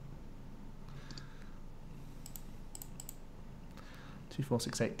 Two, four,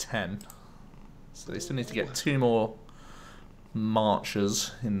 six, eight, 10. So they still need to get 2 more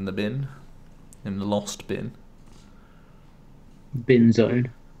marchers in the bin. In the lost bin. Bin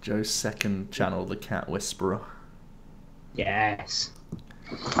zone. Joe's second channel, the Cat Whisperer. Yes.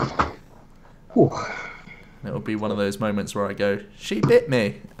 Whew. It'll be one of those moments where I go, she bit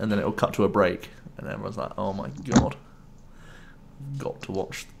me, and then it'll cut to a break, and everyone's like, oh my god. Got to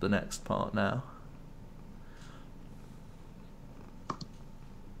watch the next part now.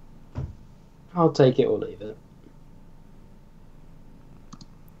 I'll take it or leave it.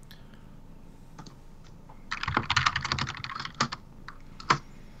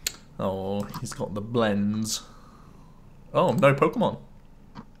 Oh, he's got the blends. Oh, no Pokemon.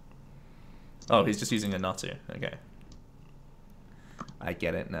 Oh, he's just using a Natu. Okay. I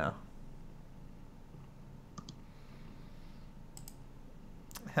get it now.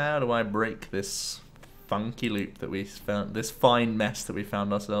 How do I break this funky loop that we found, this fine mess that we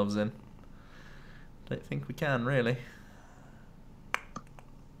found ourselves in? Don't think we can, really.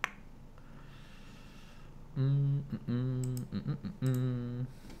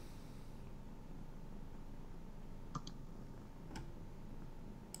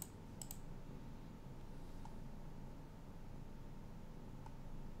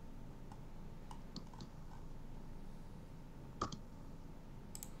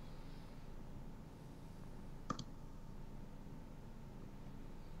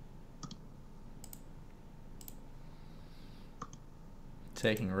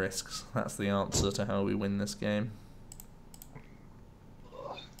 Taking risks. That's the answer to how we win this game.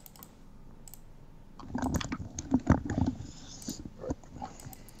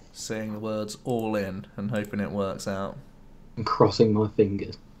 Saying the words all in and hoping it works out. And crossing my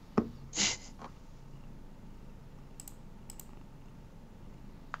fingers.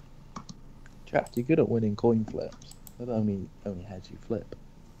 Jack, you're good at winning coin flips. That only heads you flip.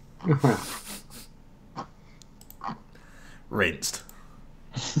 Rinsed.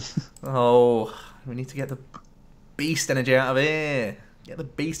 Oh, we need to get the beast energy out of here. Get the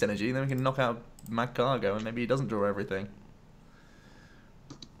beast energy, then we can knock out Mad Cargo and maybe he doesn't draw everything.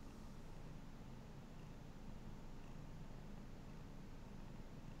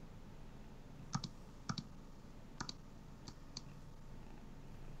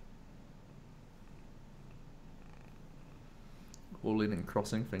 All in and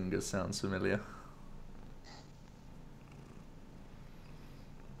crossing fingers sounds familiar.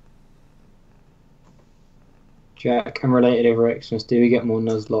 Jack, unrelated over Xmas, do we get more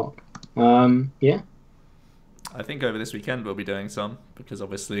Nuzlocke? Yeah. I think over this weekend we'll be doing some, because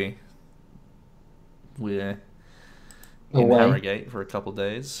obviously we're in Away. Harrogate for a couple of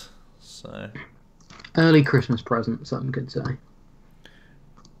days, so... Early Christmas present, some could say.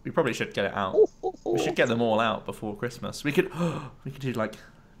 We probably should get it out. We should get them all out before Christmas. We could do like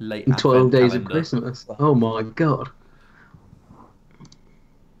late 12 Advent days calendar. of Christmas. Oh my god.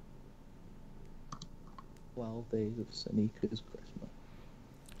 12 days of sneakers Christmas.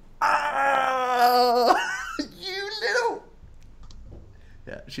 Ah, you little...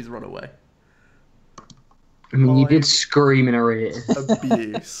 Yeah, she's run away. I mean, you My did scream in her ear.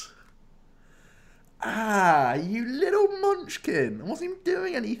 abuse. Ah, you little munchkin. I wasn't even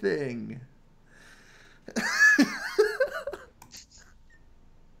doing anything.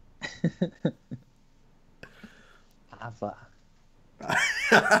 Have that.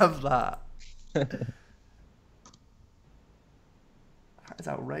 Have that. That is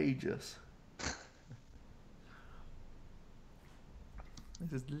outrageous.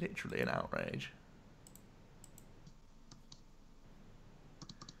 This is literally an outrage.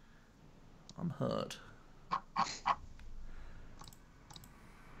 I'm hurt. It's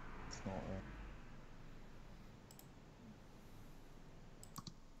not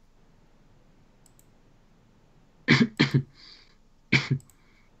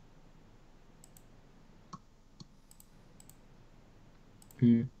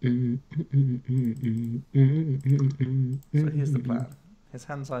So here's the plan. His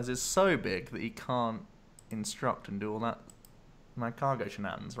hand size is so big that he can't instruct and do all that my cargo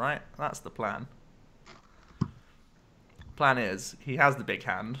shenanigans, right? That's the plan. Plan is, he has the big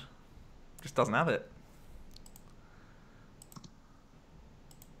hand, just doesn't have it.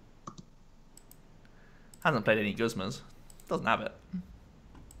 Hasn't played any Guzmas, doesn't have it.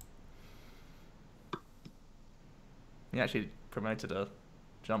 He actually promoted a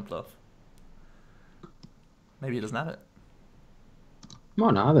jump bluff. Maybe he doesn't have it.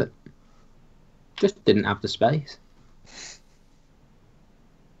 Might not have it. Just didn't have the space.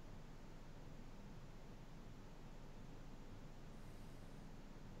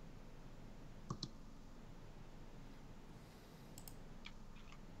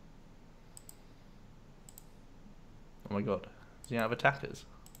 Oh my god. Does he have attackers?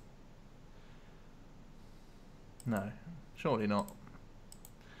 No. Surely not.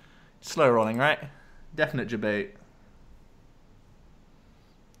 Slow rolling, right? Definite debate.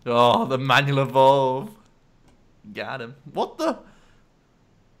 Oh, the manual evolve. Got him. What the?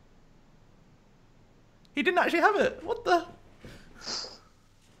 He didn't actually have it. What the?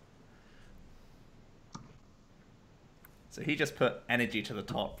 So he just put energy to the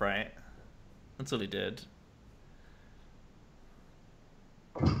top, right? That's all he did.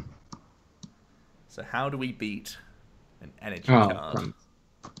 So how do we beat an energy card?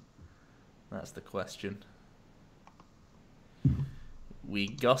 That's the question. We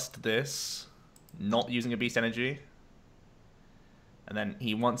gust this, not using a beast energy. And then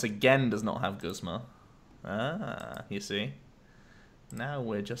he once again does not have Guzma. Ah, you see? Now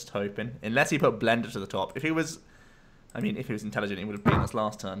we're just hoping. Unless he put Blender to the top. If he was... I mean, if he was intelligent, he would have beaten us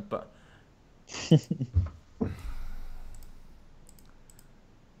last turn, but...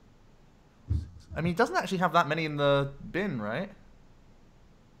 I mean, he doesn't actually have that many in the bin, right?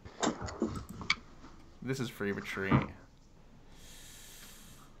 This is free retreat.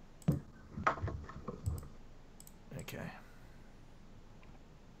 Okay.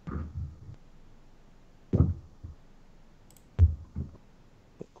 Look,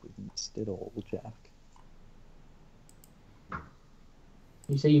 we missed it all, Jack.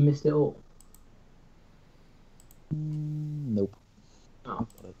 You say you missed it all? Nope. Oh.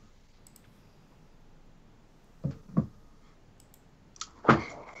 Got it.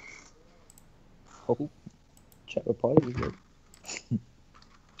 Oh, check the prize again.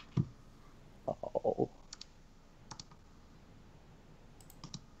 Oh.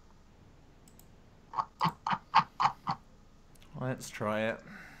 Let's try it.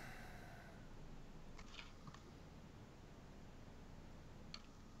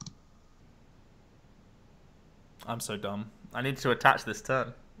 I'm so dumb. I need to attach this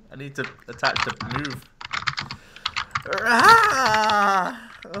turn. I need to attach the move. Ah!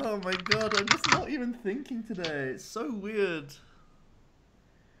 Oh my god, I'm just not even thinking today. It's so weird.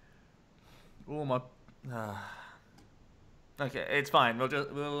 Oh my... Okay, it's fine.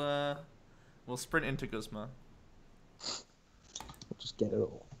 We'll sprint into Guzma. We'll just get it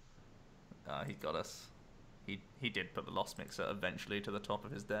all. He got us. He did put the Lost Mixer eventually to the top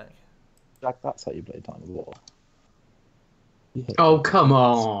of his deck. Jack, that's how you play Time of War. Oh, come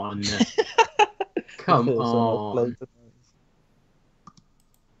on. Come on.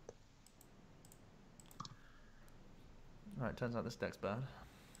 Alright, turns out this deck's bad.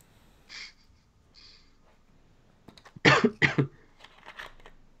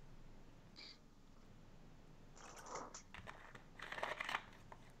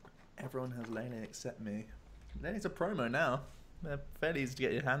 Everyone has Lele except me. Lele's a promo now. They're fairly easy to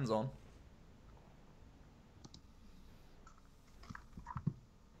get your hands on.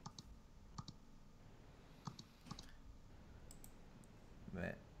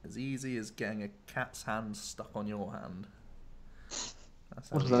 They're as easy as getting a cat's hand stuck on your hand. That's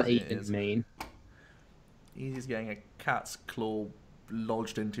how What does that easy it even is. mean? Easy as getting a cat's claw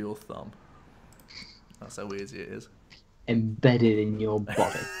lodged into your thumb. That's how easy it is. Embedded in your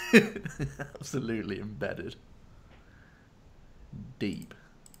body. Absolutely embedded. Deep.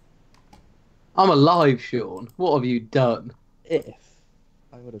 I'm alive, Sean. What have you done? If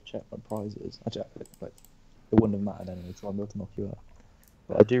I would have checked my prizes, actually, like, it wouldn't have mattered anyway, so I'm able to knock you out.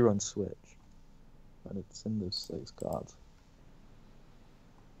 But I do run Switch, and it's in those 6 cards.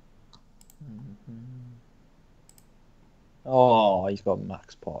 Oh, he's got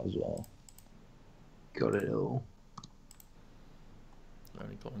max pot as well. Got it all.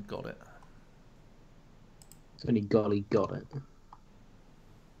 Only gone and got it. It's only golly got it.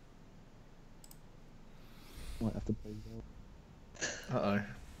 Might have to play well. Uh-oh.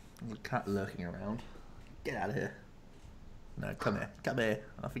 There's a cat lurking around. Get out of here. No, come here. Come here.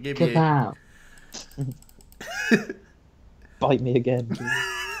 I forgive Get you. out. Bite me again.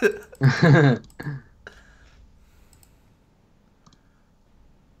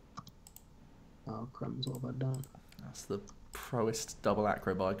 Oh, crumbs, what have I done? That's the proest double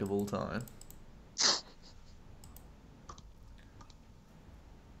acro bike of all time.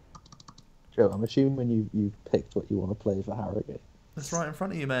 Joe, I'm assuming you've picked what you want to play for Harrogate. That's right in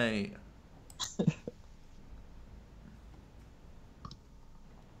front of you, mate.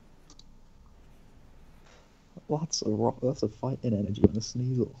 Well, that's a rock. That's a fighting energy and a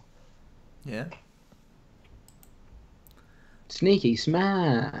Sneasel. Yeah. Sneaky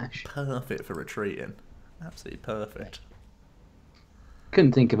smash. Perfect for retreating. Absolutely perfect.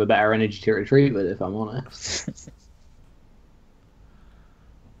 Couldn't think of a better energy to retreat with, if I'm honest.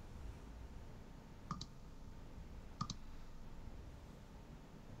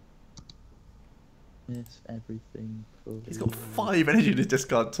 Miss everything. He's got 5 energy to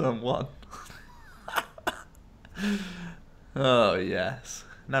discard turn 1. Oh, yes.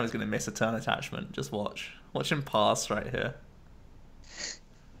 Now he's going to miss a turn attachment. Just watch. Watch him pass right here.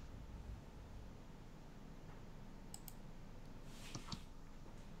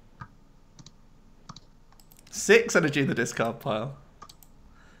 Six energy in the discard pile.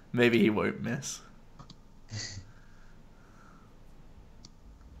 Maybe he won't miss.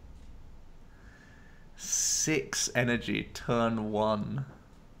 Six energy, turn 1.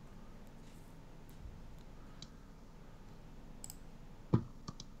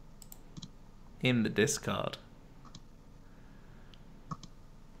 In the discard.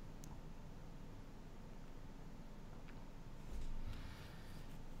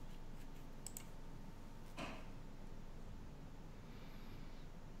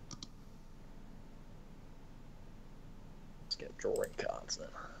 Let's get drawing cards then.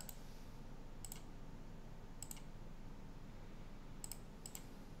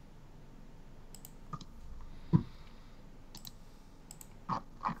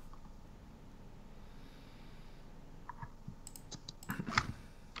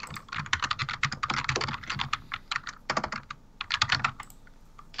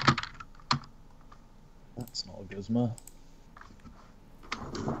 That's not a Guzma.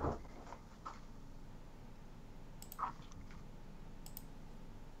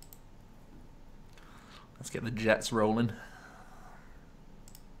 Let's get the Jets rolling.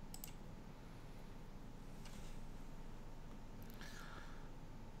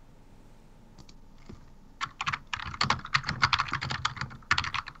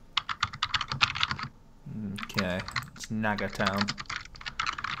 Okay, it's Naga Town.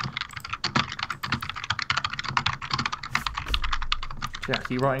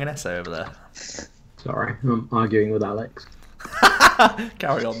 Jack, are you writing an essay over there? Sorry, I'm arguing with Alex.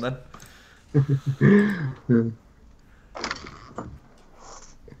 Carry on then. You're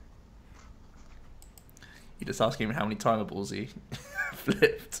just asking him how many timer balls he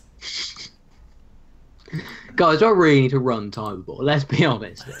flipped. Guys, I really need to run time ball. Let's be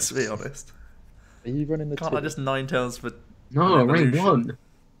honest. Let's be honest. Are you running the Can't two? I just 9 tails for No, an I'm running evolution? one.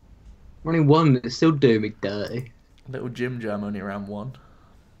 Running one is still doing me dirty. Little Jim Jam only around 1.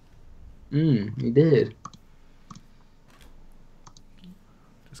 He did.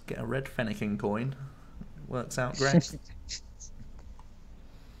 Just get a red Fennekin coin. Works out great.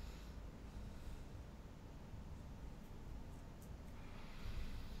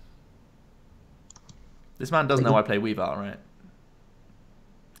 This man doesn't know I play Weavile, right?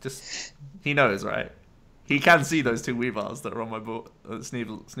 Just, he knows, right? He can see those 2 Weaviles that are on my board,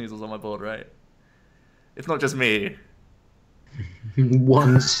 Sneasels on my board, right? It's not just me.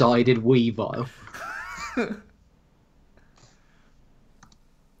 One-sided Weavile.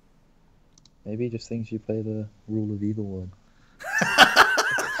 Maybe he just thinks you play the Rule of Evil one.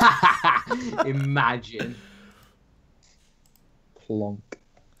 Imagine. Plonk.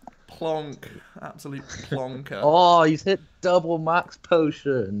 Plonk. Absolute plonker. Oh, he's hit double max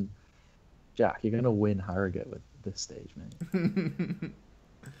potion. Jack, you're going to win Harrogate with this stage, mate.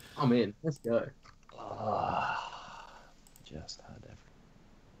 I'm in. Let's go. Just had everything.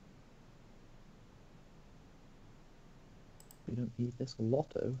 We don't need this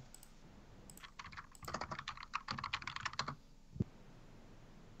lotto.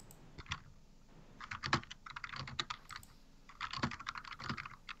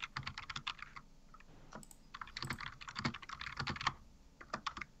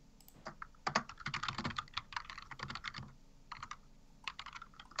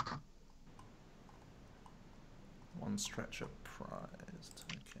 One stretcher prized.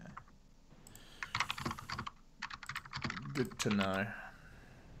 Okay. Good to know.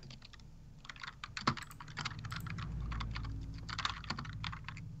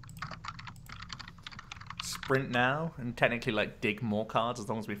 Sprint now and technically like dig more cards as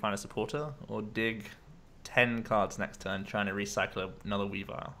long as we find a supporter, or dig 10 cards next turn trying to recycle another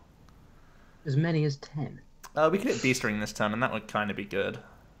Weavile. As many as 10. We could hit Beast Ring this turn and that would kind of be good.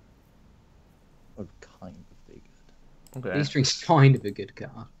 Would kind of be good. Okay. Beast Ring's kind of a good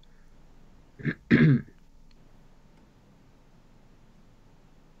card.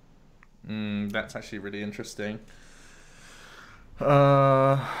 That's actually really interesting.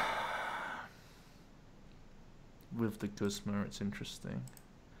 with the Guzma, it's interesting.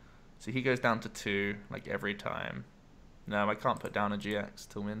 So he goes down to 2, like, every time. No, I can't put down a GX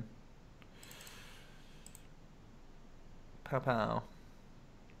to win. Pow pow.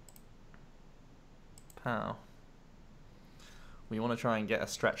 Pow. We want to try and get a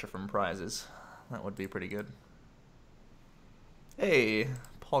stretcher from prizes. That would be pretty good. Hey,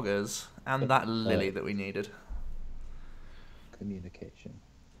 poggers. And that lily that we needed. Communication.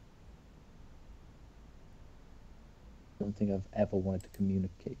 I don't think I've ever wanted to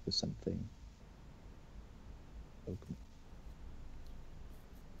communicate with something. Okay.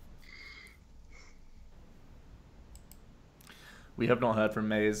 We have not heard from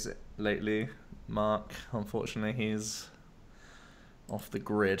Maze lately, Mark. Unfortunately, he's off the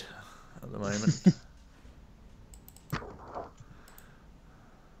grid at the moment.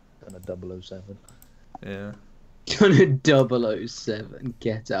 Done a 007. Yeah. Done a 007.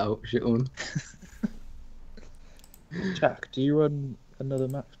 Get out, Sean. Jack, do you run another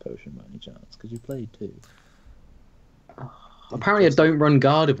max potion by any chance? Because you played 2. Apparently I don't run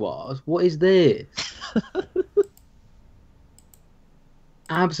Gardevoirs. What is this?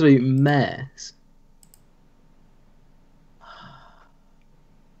 Absolute mess.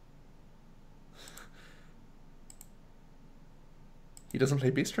 He doesn't play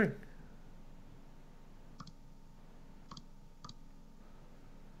B-string.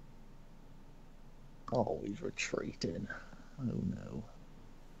 Oh, he's retreating. Oh no.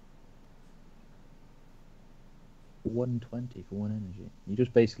 120 for 1 energy. You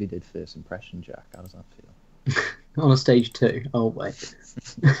just basically did first impression, Jack. How does that feel? On a stage 2. Oh, wait.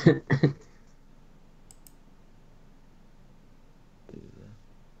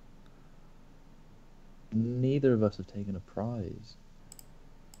 Neither of us have taken a prize.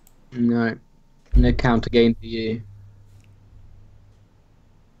 No. No counter gain for you.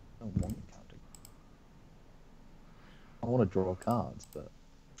 I don't want counting. I want to draw cards, but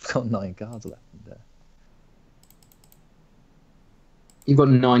I've got 9 cards left in there. You've got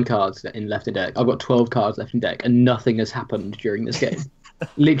 9 cards left in deck. I've got 12 cards left in deck, and nothing has happened during this game.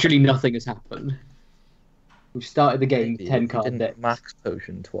 Literally nothing has happened. We've started the game Maybe 10 if you card didn't deck. max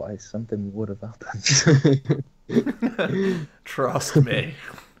potion twice, something would have happened. Trust me.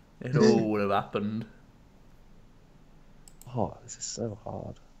 It all would have happened. Oh, this is so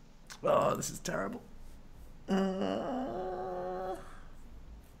hard. Oh, this is terrible.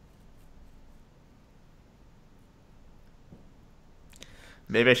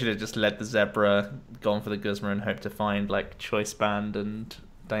 Maybe I should have just led the Zebra, gone for the Guzma, and hoped to find like Choice Band and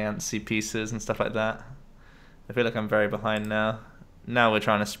Diancie pieces and stuff like that. I feel like I'm very behind now. Now we're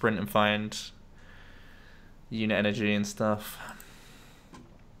trying to sprint and find unit energy and stuff.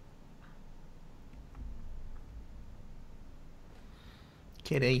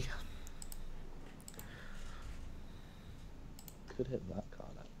 Kitty. Could hit that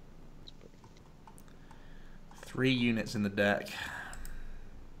card out. 3 units in the deck.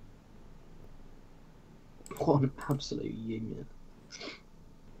 What an absolute union.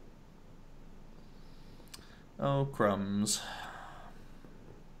 Oh, crumbs.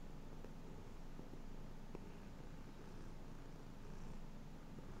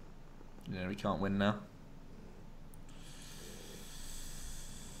 Yeah, we can't win now.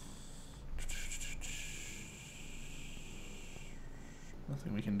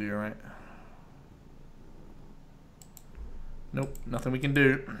 Nothing we can do, right? Nope, nothing we can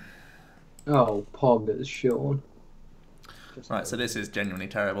do. Oh, poggers, Sean. Right, so this is genuinely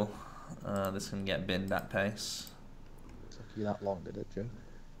terrible. This can get binned at pace. Took you that long, did it, Joe?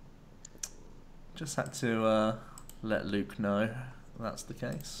 Just had to let Luke know that's the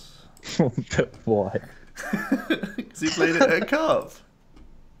case. But why? Because he played it at Cup.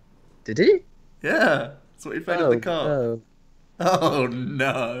 Did he? Yeah, that's what he played at the Cup. No. Oh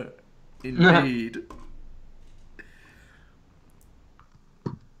no, indeed.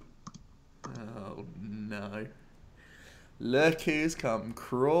 Oh no. Look who's come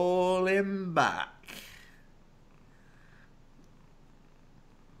crawling back.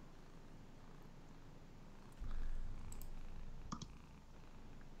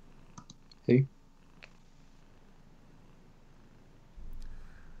 Who?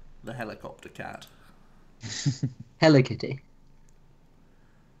 The helicopter cat. Hello, Kitty.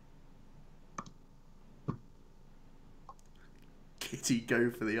 Kitty,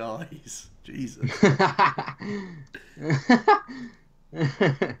 go for the eyes. Jesus.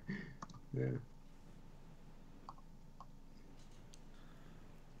 Yeah.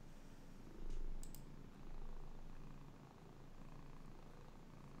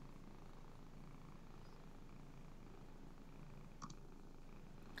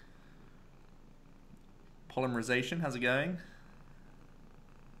 Polymerization, how's it going?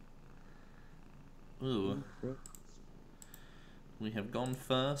 Ooh. We have gone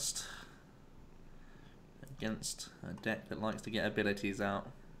first against a deck that likes to get abilities out.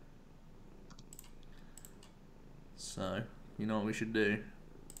 So, you know what we should do?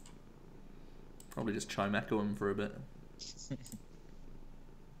 Probably just Chimecho him for a bit.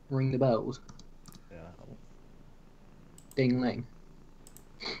 Ring the bells. Yeah. Ding ling.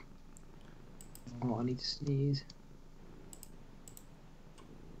 Oh, I need to sneeze.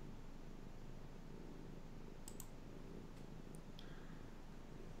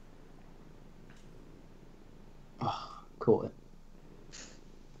 Oh, caught it.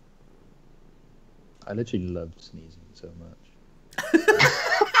 I literally love sneezing so much.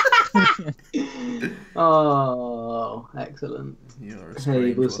 Oh, excellent. You're a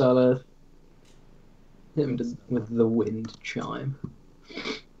Table scream. salad. Hit him with the wind chime.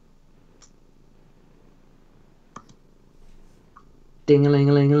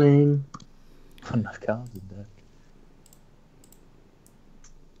 Ding-a-ling-a-ling-a-ling. Enough cards in deck.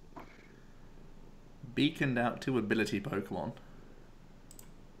 Beaconed out 2 ability Pokemon.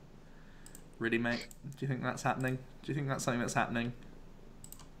 Really, mate? Do you think that's happening? Do you think that's something that's happening?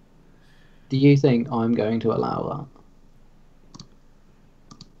 Do you think I'm going to allow that?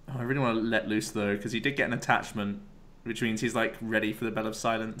 Oh, I really want to let loose though, because he did get an attachment, which means he's like ready for the Bell of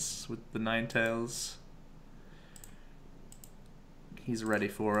Silence with the Ninetales. He's ready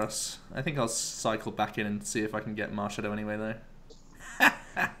for us. I think I'll cycle back in and see if I can get Marshadow anyway though.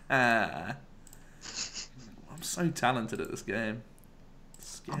 I'm so talented at this game. It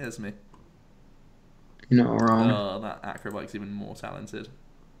scares me. You're not wrong. Oh, that Acrobike's even more talented.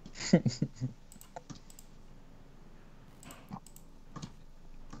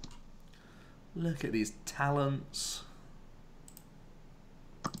 Look at these talents.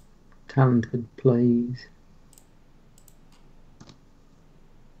 Talented plays.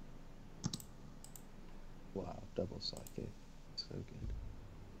 Wow, double psychic. So good.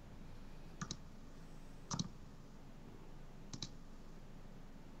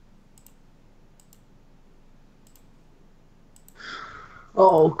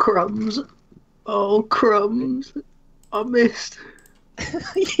 Oh, crumbs. Oh, crumbs. I missed.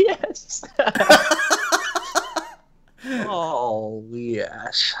 Yes! Oh,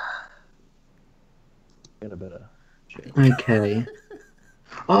 yes. Get a better shake. Okay.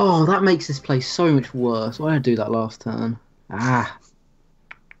 Oh, that makes this play so much worse. Why did I do that last turn? Ah.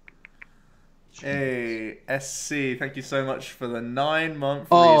 Hey, SC, thank you so much for the 9-month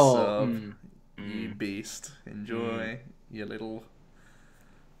Oh. resub. You beast. Enjoy your little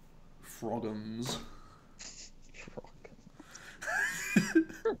frogums.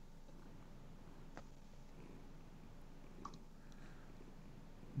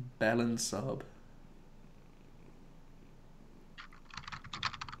 Bell and sub.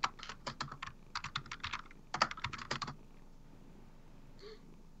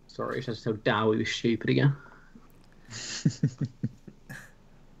 Sorry, it's just so Dowie was stupid again.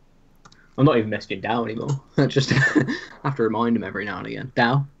 I'm not even messaging Dow anymore. I just have to remind him every now and again.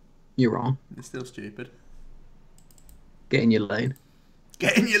 Dow, you're wrong. You're still stupid. Get in your lane.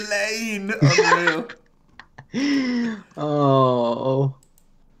 Get in your lane! Unreal. Oh,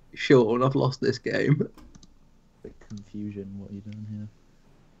 Sean, I've lost this game. Bit confusion, what are you doing here?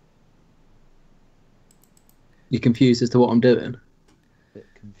 You're confused as to what I'm doing? Bit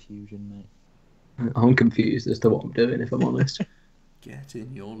confusion, mate. I'm confused as to what I'm doing, if I'm honest. Get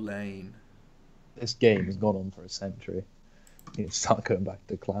in your lane. This game has gone on for a century. You need to start going back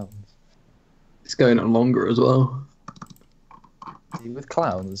to clowns. It's going on longer as well. See, with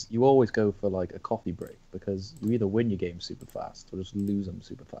clowns, you always go for like a coffee break because you either win your game super fast or just lose them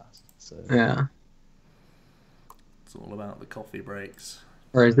super fast. So Yeah. It's all about the coffee breaks.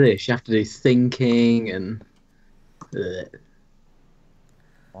 Whereas this, you have to do thinking and... I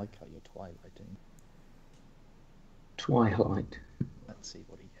like how you're twilighting. Twilight. Let's see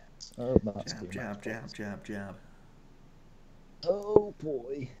what he gets. Oh, that's Jab, too jab, much. jab, jab, jab. Oh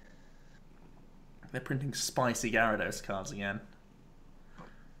boy. They're printing spicy Gyarados cards again.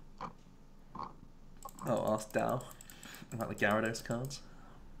 Oh, ask Dow about the Gyarados cards.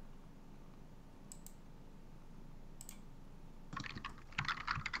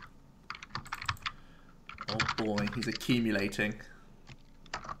 Oh boy, he's accumulating.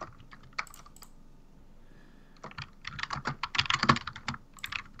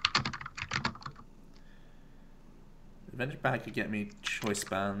 Adventure Bag could get me choice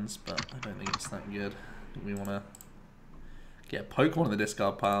bands, but I don't think it's that good. I think we want to get a Pokemon in the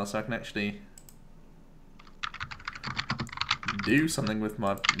discard pile so I can actually do something with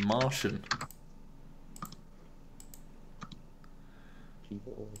my Martian.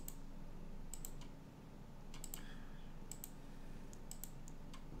 people.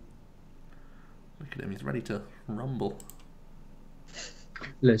 Look at him, he's ready to rumble.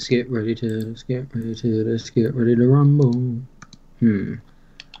 Let's get ready to rumble.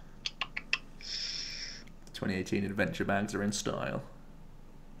 2018 adventure bags are in style.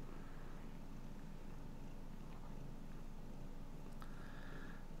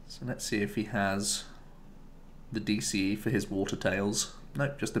 So let's see if he has the DCE for his water tails.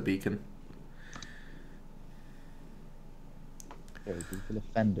 Nope, just a beacon. Yeah, do you feel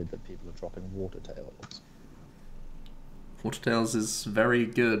offended that people are dropping water tails? Water tails is very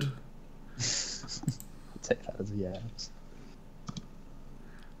good. I'll take that as a yes.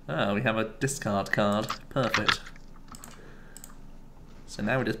 Ah, we have a discard card. Perfect. So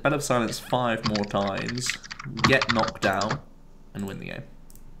now we just Bell of Silence 5 more times, get knocked out, and win the game.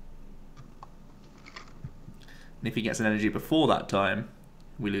 And if he gets an energy before that time,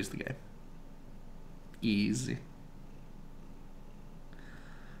 we lose the game. Easy.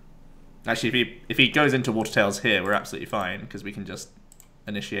 Actually, if he goes into Water Tails here, we're absolutely fine, because we can just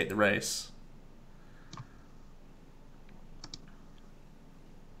initiate the race.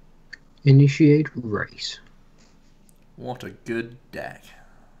 Initiate race. What a good deck.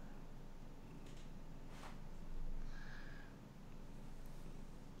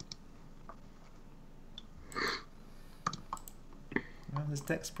 Well, this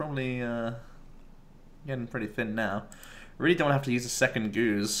deck's probably getting pretty thin now. Really don't have to use a second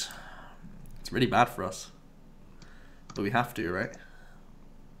Goose. It's really bad for us. But we have to, right?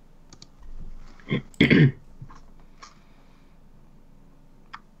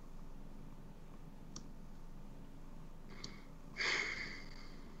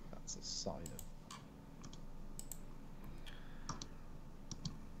 That's a cider.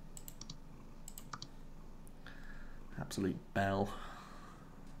 Absolute bell.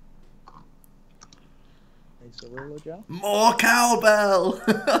 Ace of roller Jack? More cowbell!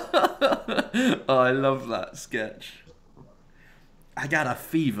 Oh, I love that sketch. I got a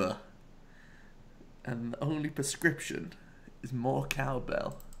fever. And the only prescription is more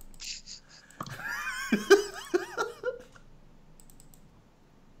cowbell.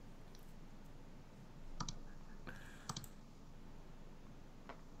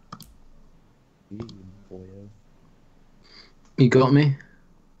 You boyo. You got me?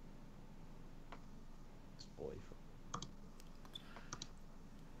 This boy.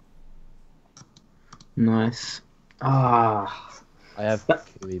 Nice. Ah. I have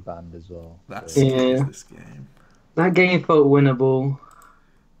Kiwi banned as well. That's so- Yeah. this game. That game felt winnable.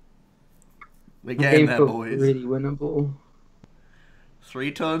 We're That getting game there, felt boys. really winnable.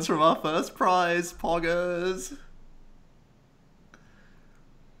 3 turns from our first prize, poggers.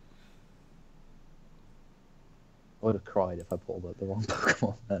 I would have cried if I pulled up the wrong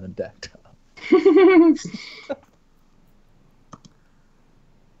Pokemon then and decked up.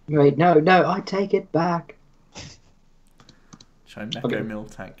 Wait, no, I take it back. Chimecho Okay.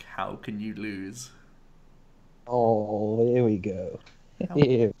 Miltank, how can you lose? Oh, here we go. How,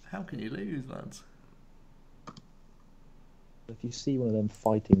 Here. how can you lose, lads? If you see one of them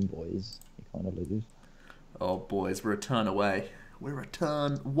fighting boys, you kind of lose. Oh, boys, we're a turn away. We're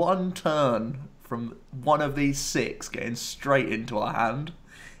one turn from one of these 6 getting straight into our hand.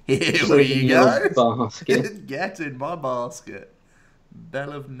 Here Straight we in go. your basket. Get in my basket.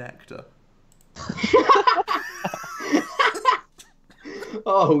 Bell of Nectar.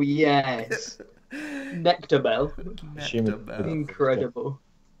 Oh yes, Nectar Bell, Nectar Bell. incredible.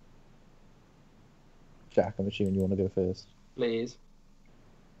 Jack, I'm assuming you want to go first. Please.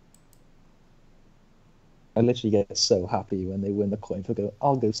 I literally get so happy when they win the coin flip. Go,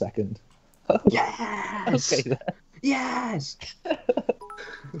 I'll go second. Yes. Okay then. Yes. I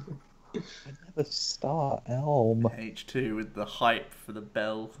never start Elm. H2 with the hype for the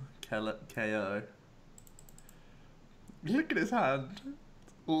Bell KO. Look at his hand.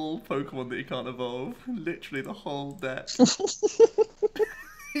 All Pokemon that he can't evolve. Literally the whole deck.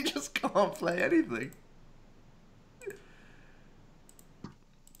 He just can't play anything. I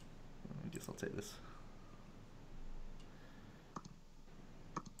guess I'll take this.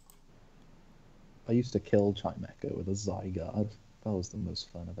 I used to kill Chimecho with a Zygarde. That was the most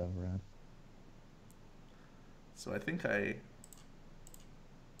fun I've ever had. So I think I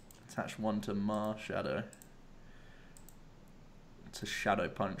attach one to Marshadow to Shadow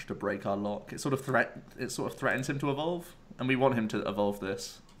Punch to break our lock. It sort of threatens him to evolve, and we want him to evolve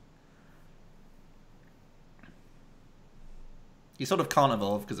this. He sort of can't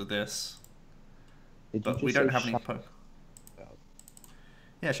evolve because of this, Did you but just we don't say have any Shadow?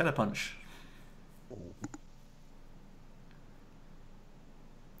 Yeah, Shadow Punch.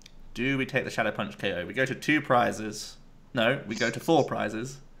 Do we take the Shadow Punch KO? We go to 2 prizes. No, we go to 4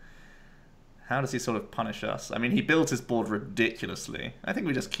 prizes. How does he sort of punish us? I mean, he built his board ridiculously. I think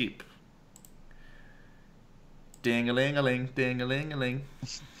we just keep... Ding-a-ling-a-ling, ding-a-ling-a-ling.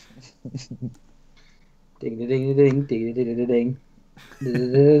 Ding-a-ding-a-ding, ding-a-ding-a-ding.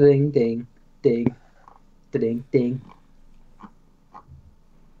 Ding, ding, ding, ding, ding.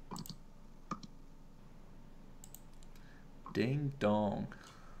 Ding dong.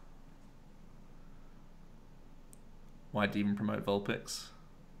 Why Demon promote Vulpix?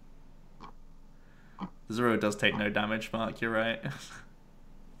 Zero does take no damage, Mark, you're right.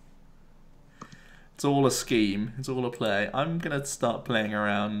 It's all a scheme, it's all a play. I'm gonna start playing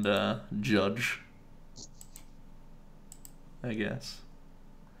around Judge, I guess.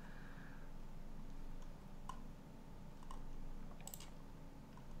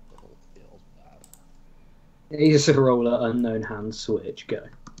 He's a roller, unknown hand switch, go.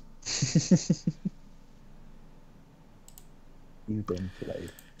 You've been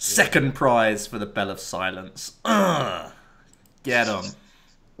played. Second prize for the Bell of Silence. Get 'em.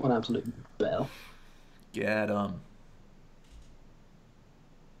 One absolute bell. Get 'em.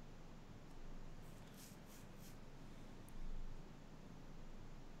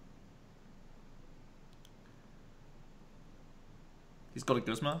 He's got a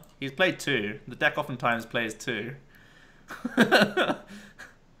Guzma. He's played 2. The deck oftentimes plays 2.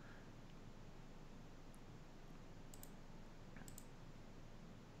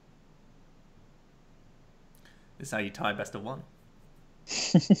 This is how you tie best of 1.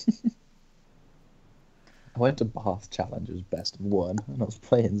 I went to Bath Challengers best of 1, and I was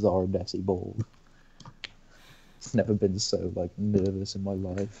playing Zara Desi Ball. It's never been so like nervous in my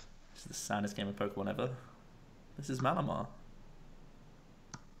life. This is the saddest game of Pokemon ever. This is Malamar.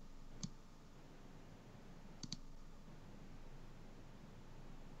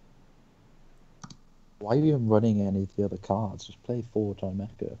 Why are you even running any of the other cards? Just play 4-time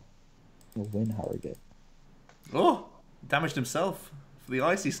Echo. You'll win Harrogate. Oh! Damaged himself for the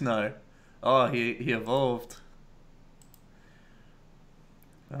Icy Snow. Oh, he evolved.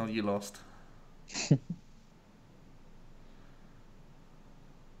 Well, you lost.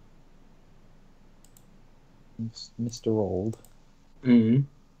 Mr. Old. Mm.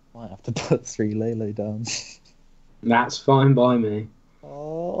 Might have to put 3 Lele down. That's fine by me.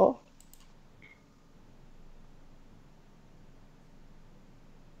 Oh.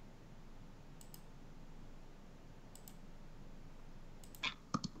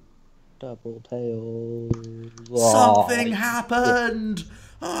 Double tails. Something happened!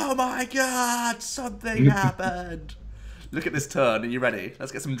 Oh my god! Something happened! Look at this turn. Are you ready?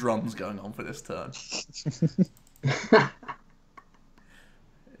 Let's get some drums going on for this turn. It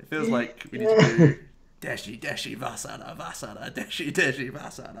feels like we need to do Deshi Deshi Vasana Vasana Deshi Deshi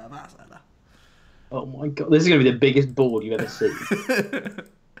Vasana Vasana. Oh my god, this is going to be the biggest board you've ever seen.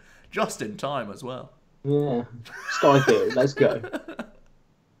 Just in time as well. Yeah. Skyfield, let's go.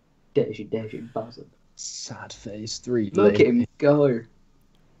 Deshi, buzzard. Sad face 3. Look at him go.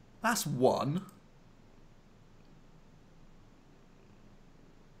 That's 1.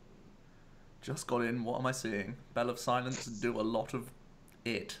 Just got in. What am I seeing? Bell of Silence do a lot of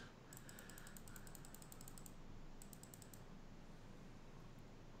it.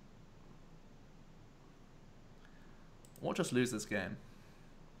 Or just lose this game.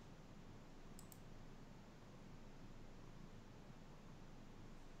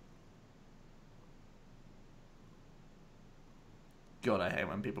 God, I hate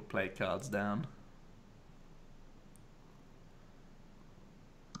when people play cards down.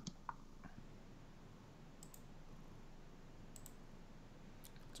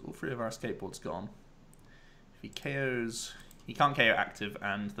 So all 3 of our skateboards gone. If he KOs... He can't KO active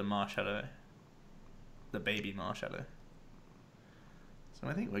and the Marshallow. The baby Marshallow. So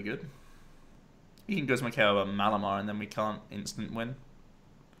I think we're good. He can Guzma KO a Malamar and then we can't instant win.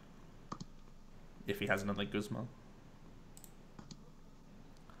 If he has another Guzma.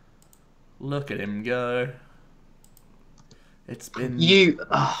 Look at him go. It's been...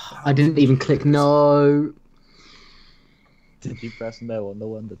 I didn't even click no. Did you press no on the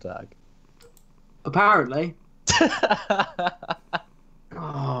Wonder Tag? Apparently.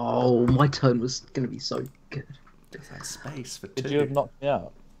 Oh, my turn was going to be so good. Just that space for 2. Did you have knocked me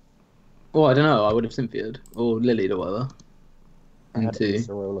out? Oh, I don't know. I would have Synthia'd or Lilied or whatever. I had a Into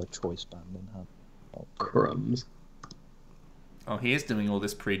Corolla choice band in hand. Oh, crumbs. Oh, he is doing all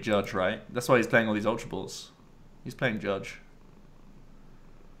this pre-Judge, right? That's why he's playing all these Ultra Balls. He's playing Judge.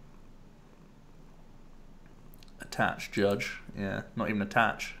 Attach, Judge. Yeah, not even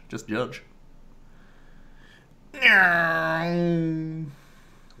attach, just Judge. Come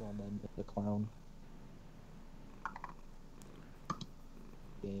on then. clown.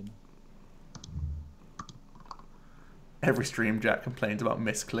 Game. Every stream Jack complains about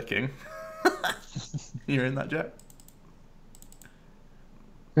misclicking. You in that, Jack?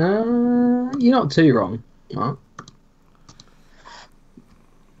 You're not too wrong. Right?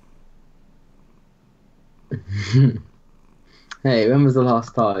 Hey, when was the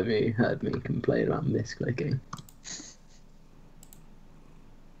last time you heard me complain about misclicking?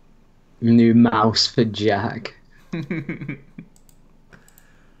 New mouse for Jack.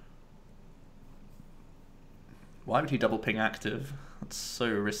 Why would he double ping active? That's so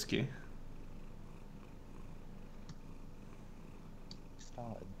risky.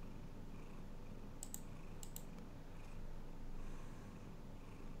 Started.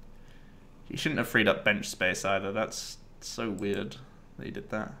 He shouldn't have freed up bench space either. That's so weird that he did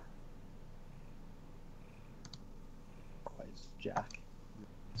that. Surprise, Jack.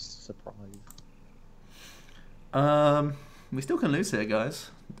 Surprise. We still can lose here,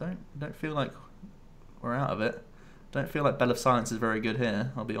 guys. Don't feel like we're out of it. Don't feel like Bell of Silence is very good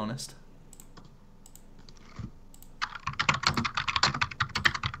here, I'll be honest.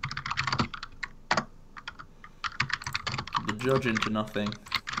 The judge into nothing.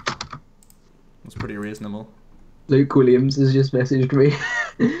 That's pretty reasonable. Luke Williams has just messaged me.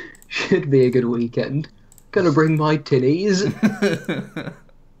 Should be a good weekend. Gonna bring my tinnies.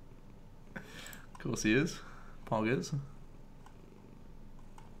 Of course he is. Poggers.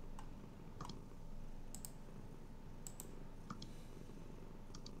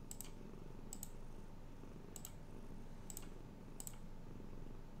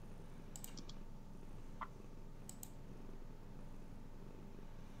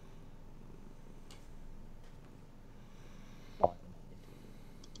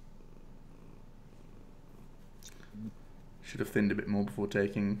 Should have thinned a bit more before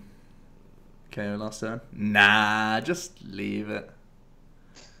taking KO last turn. Nah, just leave it.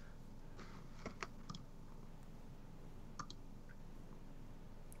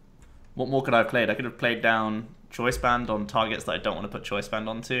 What more could I have played? I could have played down Choice Band on targets that I don't want to put Choice Band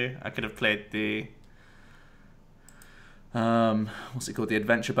onto. I could have played the... what's it called? The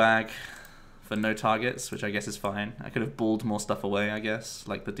Adventure Bag for no targets, which I guess is fine. I could have balled more stuff away, I guess,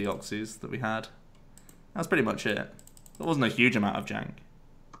 like the Deoxys that we had. That's pretty much it. There wasn't a huge amount of jank.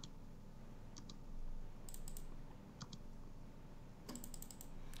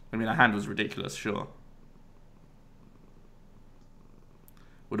 I mean, our hand was ridiculous, sure.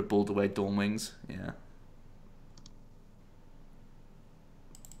 Would have balled away Dawn Wings, yeah.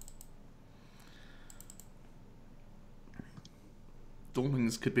 Dawn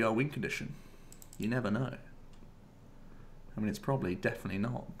Wings could be our win condition. You never know. I mean, it's probably definitely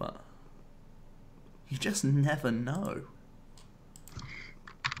not, but you just never know.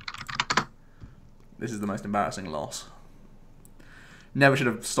 This is the most embarrassing loss. Never should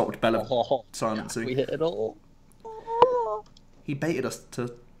have stopped Bella silencing. We hit it all. He baited us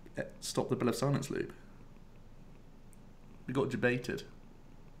to stop the Bell of Silence loop. We got debated.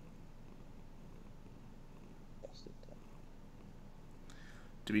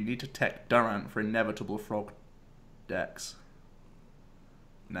 Do we need to tech Durant for inevitable frog decks?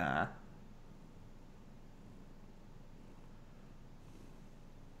 Nah.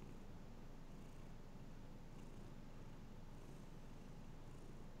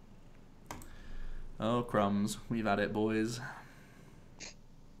 Oh, crumbs. We've had it, boys.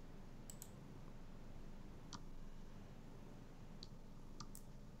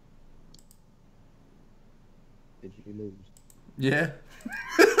 Did you lose? Yeah.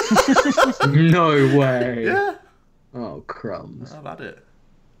 No way. Yeah. Oh, crumbs. I've had it.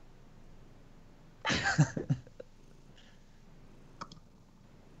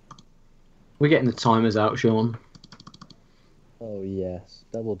 We're getting the timers out, Sean. Oh yes,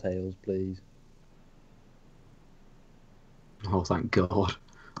 double tails, please. Oh, thank God.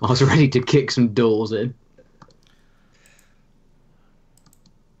 I was ready to kick some doors in.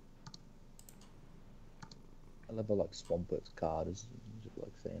 I love the like Swampert card is just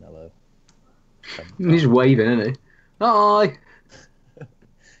like saying hello. He's waving, isn't he? Hi!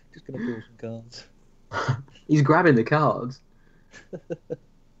 Just gonna pull some cards. He's grabbing the cards.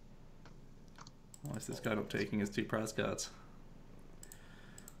 Why is this guy not taking his 2 prize cards?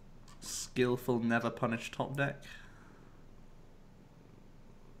 Skillful never punish top deck?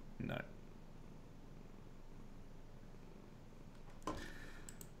 No.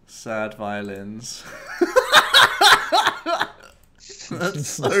 Sad violins. That's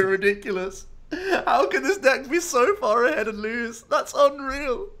so ridiculous. How can this deck be so far ahead and lose? That's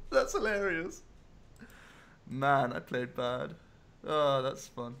unreal. That's hilarious. Man, I played bad. Oh, that's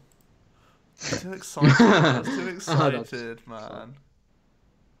fun. I'm too excited. I was too That's- excited, man.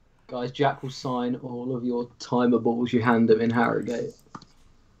 Guys, Jack will sign all of your timer balls you hand him in Harrogate.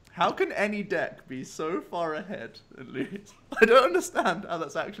 How can any deck be so far ahead and lose? I don't understand how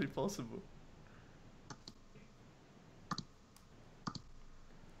that's actually possible.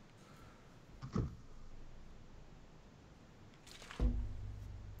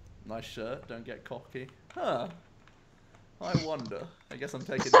 Nice shirt. Don't get cocky. Huh. I wonder. I guess I'm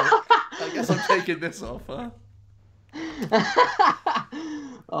taking. I'm taking this off, huh?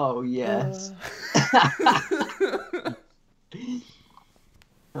 Oh yes.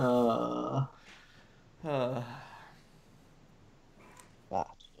 Gotta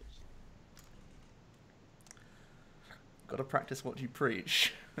practice what you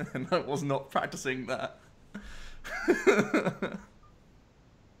preach, and I was not practicing that.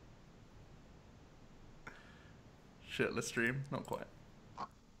 Shitless stream, not quite.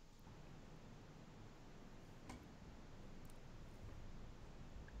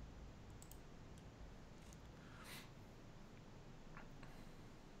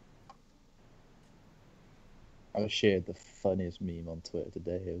 I shared the funniest meme on Twitter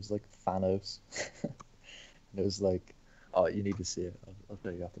today. It was like Thanos. It was like, oh, you need to see it. I'll show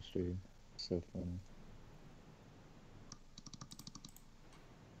you after stream. So funny.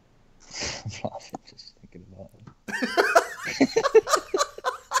 I'm laughing just thinking about it.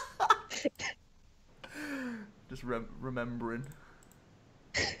 Just remembering.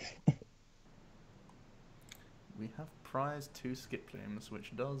 We have prize 2 skip games,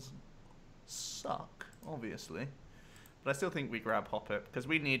 which does suck, obviously. But I still think we grab Hoppip, because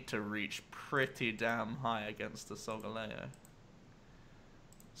we need to reach pretty damn high against the Solgaleo.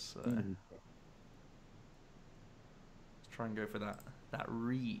 So let's try and go for that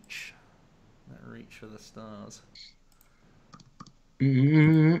reach. That reach for the stars. What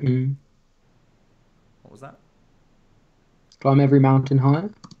was that? Climb every mountain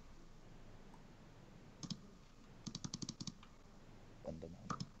higher.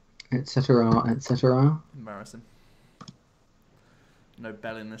 Etc. etc. Embarrassing. No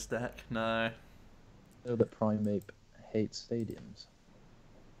bell in this deck. No. Know that Primeape hates stadiums.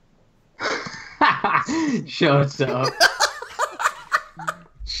 Shut up.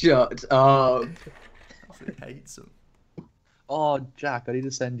 Shut up. He hates them. Oh, Jack, I need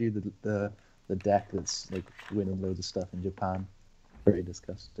to send you the deck that's like winning loads of stuff in Japan. Pretty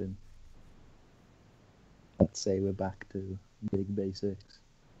disgusting. Let's say we're back to big basics.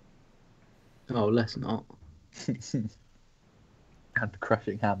 Oh, let's not. And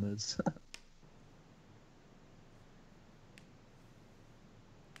crushing hammers.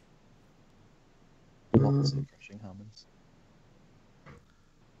 Lots of crushing hammers.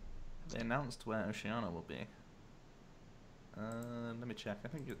 They announced where Oceania will be. Let me check. I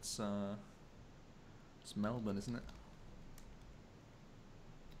think it's Melbourne, isn't it?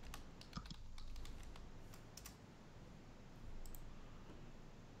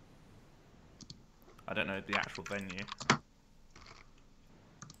 I don't know the actual venue.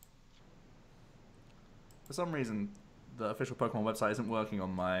 For some reason, the official Pokemon website isn't working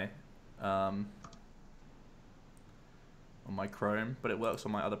on my Chrome, but it works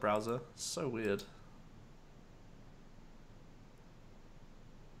on my other browser. So weird.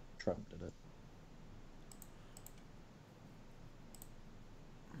 Trump did it.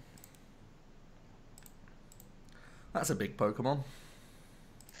 That's a big Pokemon.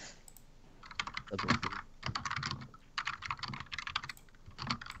 That's what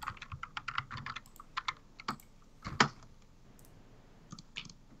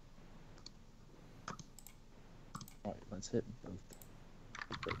right, let's hit both.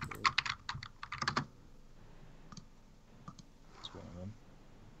 That's one of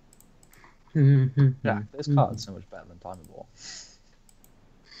them. Jack, this card's so much better than Timer Ball.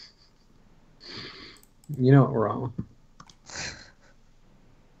 You know what, wrong.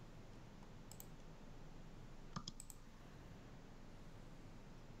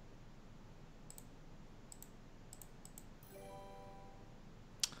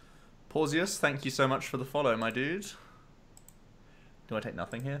 Pausius, thank you so much for the follow, my dude. Do I take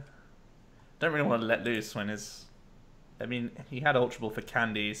nothing here? Don't really want to let loose when his... I mean, he had Ultra Ball for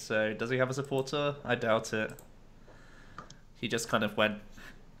Candy, so does he have a supporter? I doubt it. He just kind of went,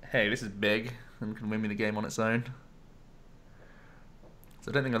 hey, this is big, and can win me the game on its own.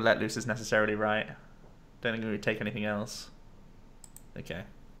 So I don't think a let loose is necessarily right. Don't think we would take anything else. Okay.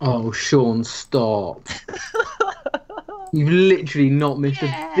 Oh, Sean, stop. You've literally not missed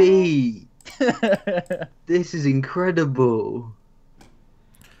a beat. This is incredible.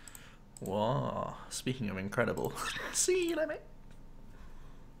 Wow. Speaking of incredible. See you later, mate.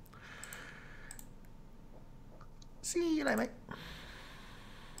 See you later, mate.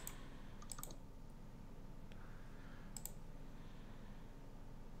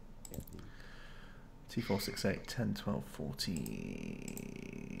 Two, 4, 6, 8, 10, 12,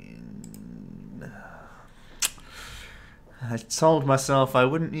 14. I told myself I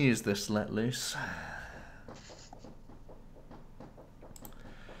wouldn't use this let loose.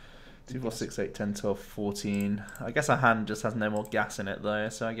 2, 4, 6, 8, 10, 12, 14. I guess our hand just has no more gas in it though,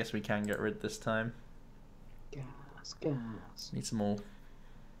 so I guess we can get rid this time. Gas. Need some more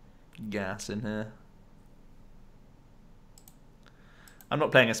gas in here. I'm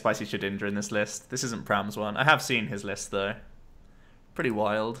not playing a Spicy Shedinja in this list. This isn't Pram's one. I have seen his list though. Pretty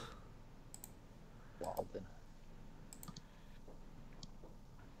wild. Wildin'.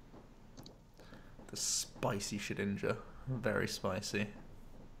 The Spicy Shedinja. Very spicy.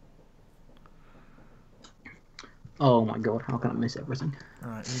 Oh my god, how can I miss everything?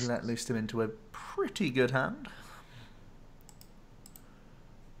 Alright, we let loose him into a pretty good hand.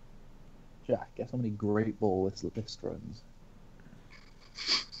 Jack, guess how many Great Ball this list runs?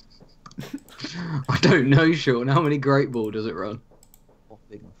 I don't know, Sean. How many Great Ball does it run?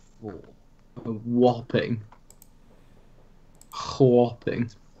 Whopping 4. A whopping.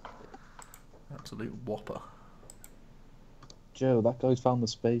 Whopping. Absolute whopper. Joe, that guy's found the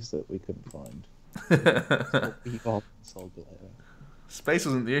space that we couldn't find. Space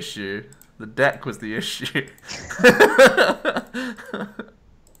wasn't the issue. The deck was the issue.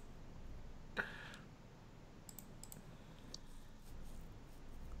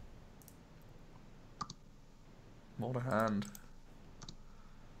 What a hand.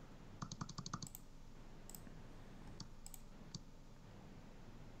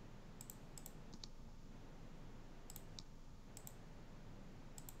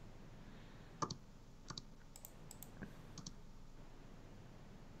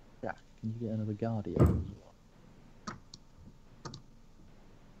 Jack, can you get another Guardian?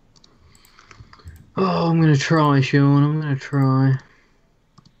 Oh, I'm gonna try, Sean. I'm gonna try.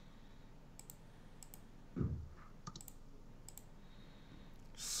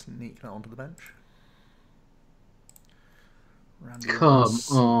 Sneak that onto the bench. Randy Come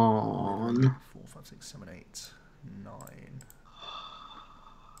Orton, on. 4, 5, 6, 7, 8, 9.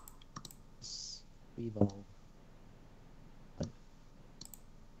 Revolve.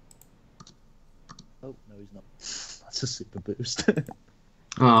 Oh, no, he's not. That's a super boost.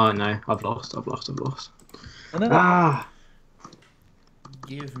 Oh no, I've lost. No. Ah!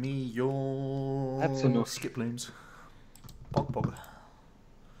 Give me your That's enough. skip blooms. Pog pog.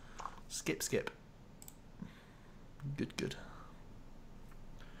 Skip skip. Good good.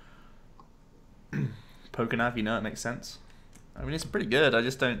 Pokenav, you know it makes sense. I mean it's pretty good, I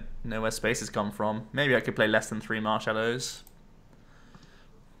just don't know where spaces come from. Maybe I could play less than 3 Marshallows.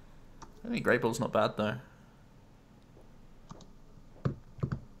 I think Great Ball's not bad though.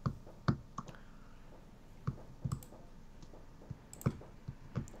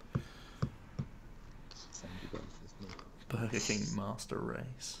 Burger King Master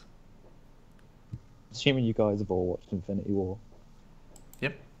Race. Assuming you guys have all watched Infinity War.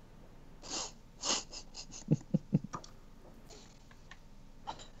 Yep.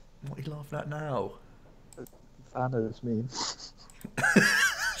 What are you laughing at now? Thanos meme.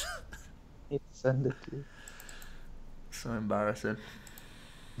 Need to send it to you. So embarrassing.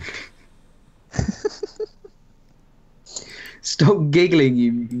 Stop giggling,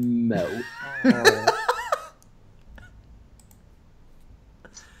 you melt. Oh.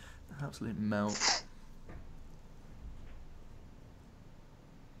 Absolute melt.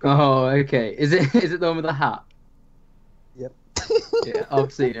 Oh, okay. Is it the one with the hat? Yep. Yeah,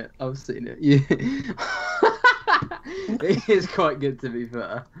 I've seen it. Yeah. It is quite good to be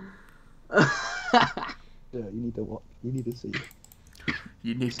fair. Yeah, you need to watch. You need to see it.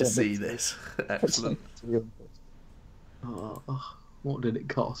 You need to Send see it to me. this. Excellent. It's real good. Oh, what did it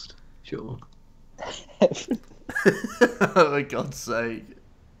cost? Sure. Oh, for God's sake.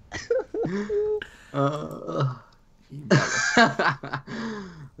 You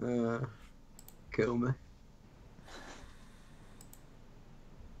mother. Kill me.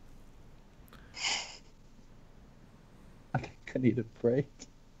 I think I need a break.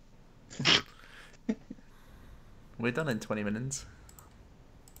 We're done in 20 minutes.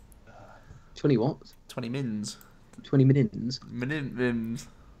 20 what? 20 mins. 20 minutes. Mins.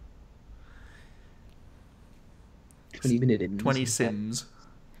 20 minutes. 20 sims.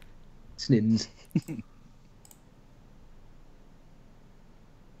 Snins.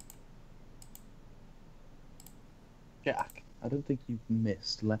 Jack, I don't think you've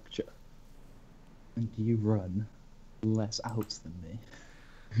missed lecture. And you run less outs than me.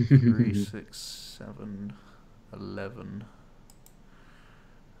 3, 6, 7, 11.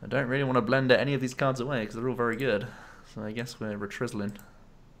 I don't really want to blend any of these cards away because they're all very good. So I guess we're retrizzling.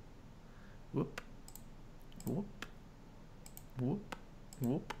 Whoop. Whoop. Whoop.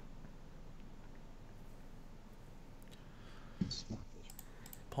 Whoop.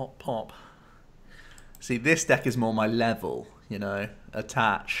 Pop, pop. See, this deck is more my level, you know.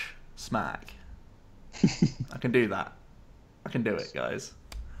 Attach, smack. I can do that. I can do it, guys.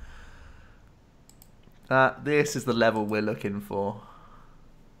 This is the level we're looking for.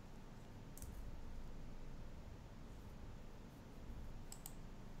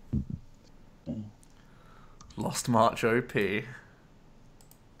 Lost March OP.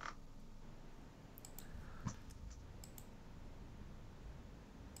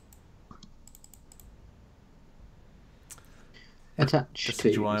 Attach Just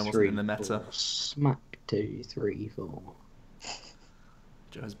 2, July wasn't 3, in the meta. 4. Smack 2, 3, 4.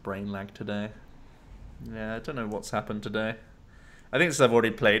 Joe's brain lag today. Yeah, I don't know what's happened today. I think I've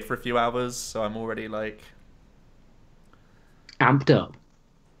already played for a few hours, so I'm already like... Amped up.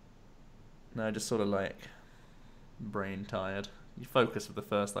 No, just sort of like brain tired. You focus for the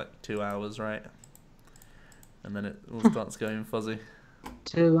first like 2 hours, right? And then it all starts going fuzzy.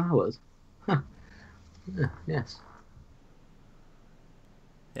 2 hours? Huh. Yeah, yes.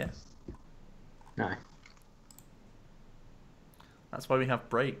 Yeah. No. That's why we have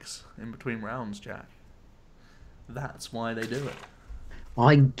breaks in between rounds, Jack. That's why they do it.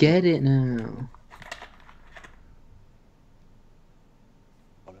 I get it now.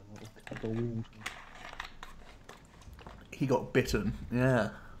 He got bitten.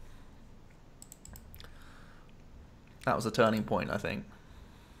 Yeah. That was a turning point, I think.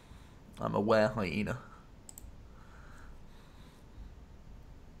 I'm a were-hyena.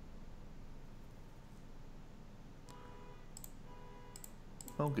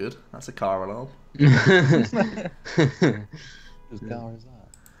 Oh, good. That's a car alarm. Whose car is that?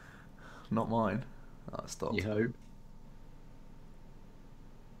 Not mine. Oh, it stopped. You hope.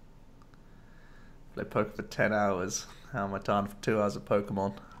 Play poker for 10 hours. How am I tired for 2 hours of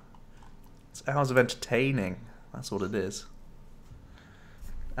Pokemon? It's hours of entertaining. That's what it is.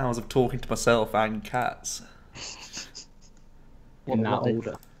 Hours of talking to myself and cats. In that life.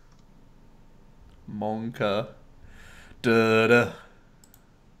 order. Monka. Da-da.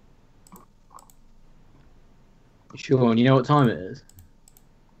 Sean, you know what time it is?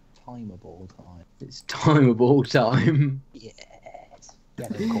 Timeable time. It's timeable time. Yes.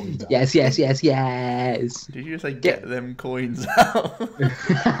 Get them coins out. Yes, yes, yes, yes. Did you say get them coins out? Get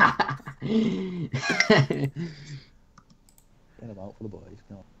them out for the boys.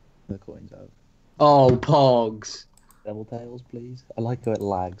 Come on. The coins out. Oh, Pogs. Double tails, please. I like how it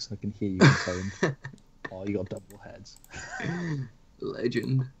lags so I can hear you saying, oh, you got double heads.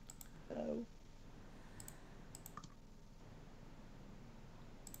 Legend. No.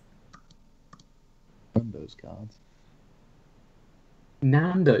 Run those cards.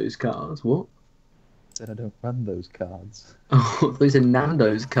 Nando's cards? What? I said I don't run those cards. Oh, these are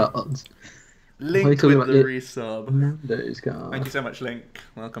Nando's cards. Link Why are you with talking the about the- resub. Nando's cards. Thank you so much, Link.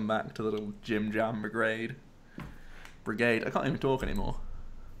 Welcome back to the little Jim Jam Brigade. I can't even talk anymore.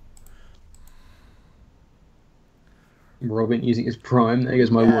 Robin using his prime. There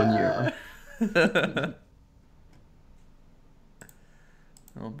goes my €1.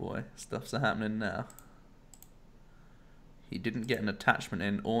 Oh boy, stuff's happening now. He didn't get an attachment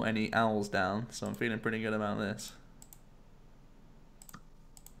in or any owls down, so I'm feeling pretty good about this.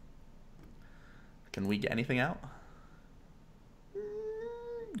 Can we get anything out?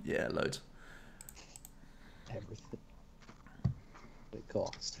 Yeah, loads. Everything. It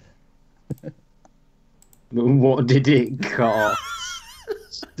cost. What did it cost?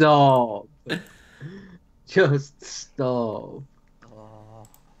 Stop. Just stop.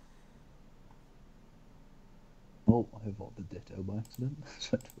 Oh, I evolved the Ditto by accident.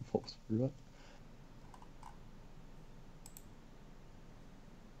 So I force through it.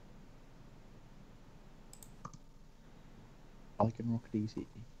 I can rock DC.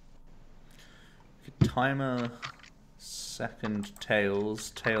 Timer second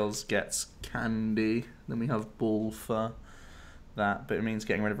Tails. Tails gets candy. Then we have Ball for that, but it means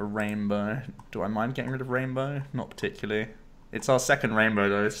getting rid of a rainbow. Do I mind getting rid of rainbow? Not particularly. It's our second rainbow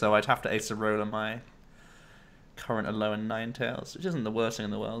though, so I'd have to ace a roll on my current Alolan Ninetales, which isn't the worst thing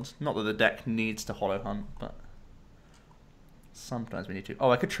in the world. Not that the deck needs to Hollow Hunt, but sometimes we need to.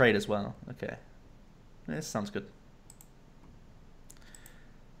 Oh, I could trade as well. Okay. This sounds good.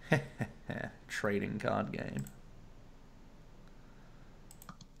 Trading card game.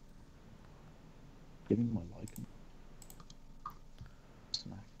 Give me my Lycan.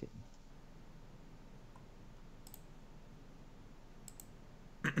 Smack him.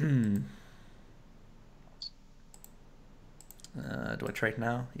 Do I trade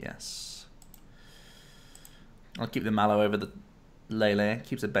now? Yes. I'll keep the Mallow over the Lele.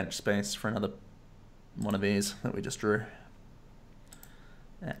 Keeps a bench space for another one of these that we just drew.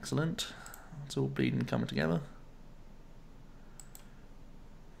 Excellent. It's all bleeding coming together.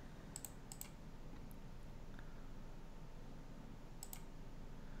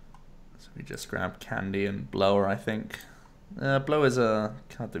 So we just grab Candy and Blower, I think. Blower's a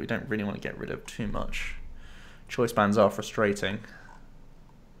card that we don't really want to get rid of too much. Choice bands are frustrating.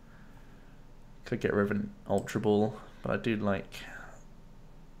 Could get rid of an Ultra Ball, but I do like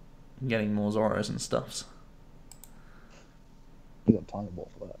getting more Zoros and stuffs. You got time ball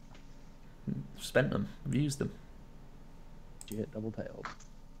for that. Spent them. I've used them. Did you hit double tails?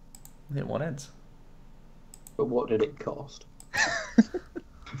 Hit one ends. But what did it cost?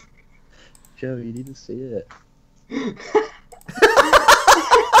 Joe, you need to see it.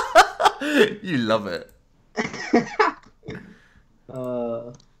 You love it.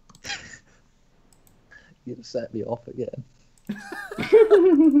 You're gonna set me off again.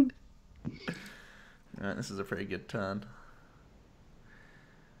 Alright, this is a pretty good turn.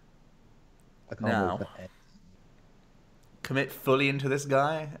 I can't Now, wait for Ed. commit fully into this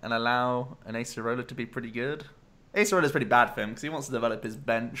guy and allow an Acerola to be pretty good. Acerola's pretty bad for him because he wants to develop his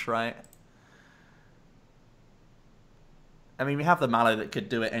bench, right? I mean, we have the Mallow that could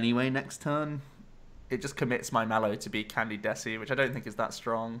do it anyway next turn. It just commits my Mallow to be Candy Desi, which I don't think is that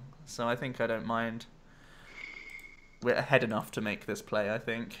strong. So I think I don't mind. We're ahead enough to make this play, I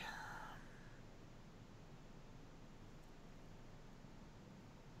think.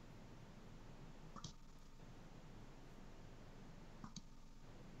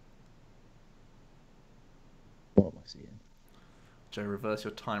 What am I seeing? Joe, reverse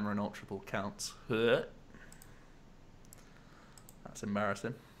your timer and Ultra Ball counts. That's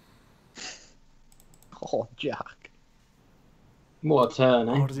embarrassing. Oh, Jack. What a turn,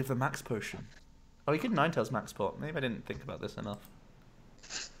 eh? Oh, does he have the max potion? Oh, he could Ninetales max pot. Maybe I didn't think about this enough.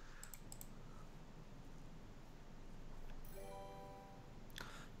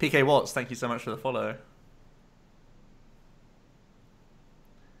 PK Watts, thank you so much for the follow.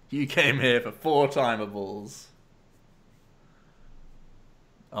 You came here for 4 timables.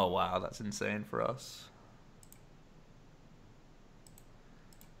 Oh wow, that's insane for us.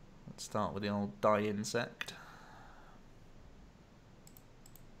 Let's start with the old Die Insect.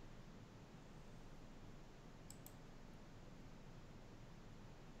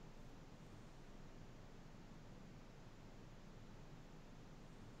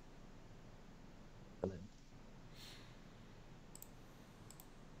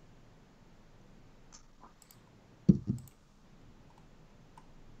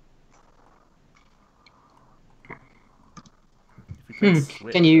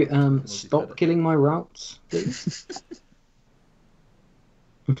 Can you stop killing my routes, please?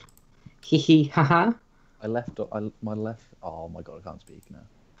 Hee hee, haha. My left. Oh my god, I can't speak now.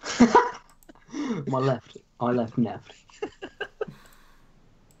 My left. I left left.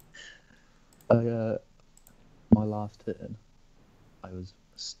 My last turn, I was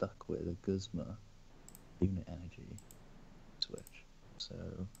stuck with a Guzma unit energy switch, so.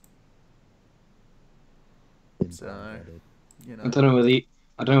 You know. I don't know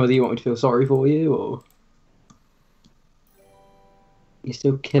whether you want me to feel sorry for you or you're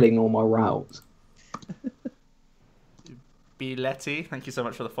still killing all my routes. B Letty, thank you so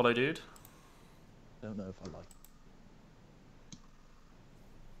much for the follow, dude. I don't know if I like.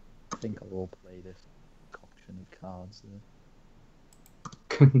 I think I will play this concoction of cards there.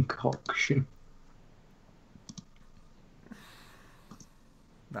 Concoction.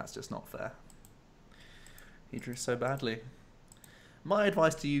 That's just not fair. He drew so badly. My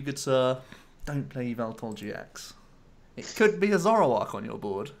advice to you, good sir, don't play Yveltal GX. It could be a Zoroark on your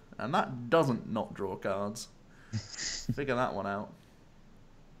board, and that doesn't not draw cards. Figure that one out.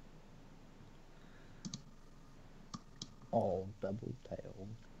 Oh, double tail.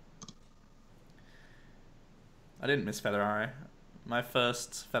 I didn't miss Feather Arrow. My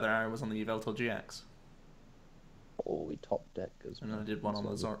first Feather Arrow was on the Yveltal GX. Oh, we top deck Guzma. And then I did one on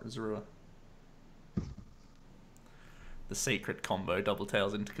the Zorua. The sacred combo, double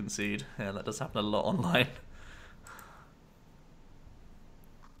tails into concede. Yeah, that does happen a lot online.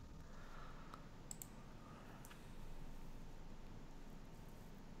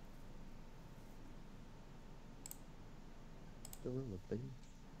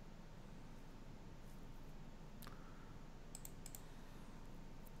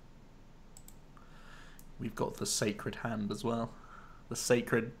 We've got the sacred hand as well. The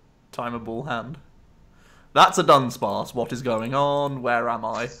sacred timer ball hand. That's a Dunsparce. What is going on? Where am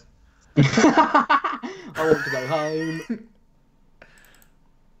I? I want to go home.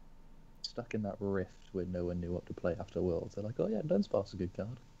 Stuck in that rift where no one knew what to play after Worlds. They're like, oh yeah, Dunsparce's a good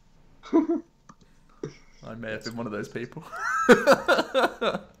card. I may have been one of those people.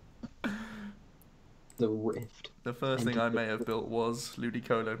 The rift. The first thing I may have built was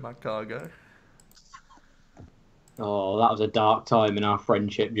Ludicolo Magcargo. Oh, that was a dark time in our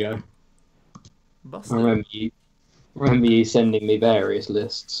friendship, Joe. Busted. I remember you sending me various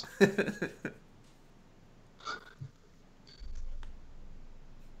lists.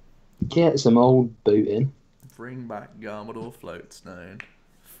 Get some old booting. Bring back Garmador Floatstone.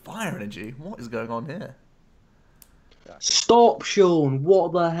 Fire Energy? What is going on here? Stop, Sean!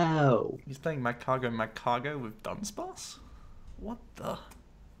 What the hell? He's playing Magcargo with Dunsparce? What the?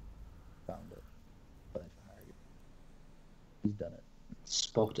 Found it. Playing for Harrogate. He's done it.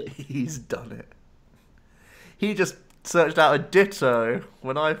 Spotted. He's done it. He just searched out a Ditto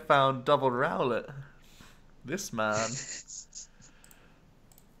when I found Double Rowlet. This man.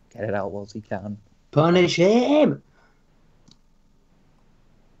 Get it out whilst he can. Punish him!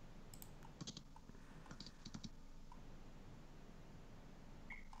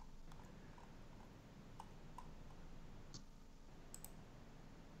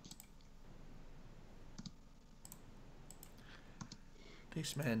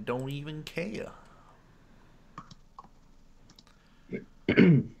 This man don't even care.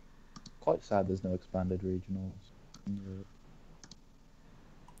 Quite sad there's no expanded regionals in Europe.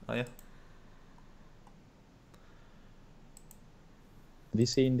 Oh yeah. Have you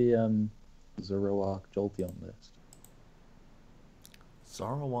seen the Zoroark Jolteon list?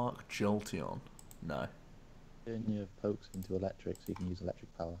 Zoroark Jolteon. No. Turn your pokes into electric so you can use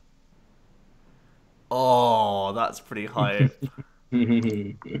electric power. Oh, that's pretty hype.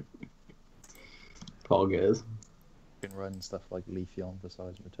 Poggers. You can run stuff like Leafeon for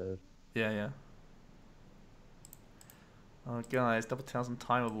Seismitoad. Yeah. Oh, guys, double tails and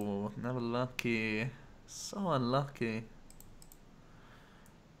timeable. Never lucky. So unlucky.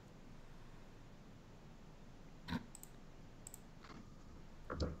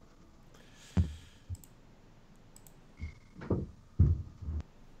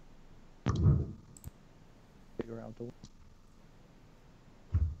 Figure out the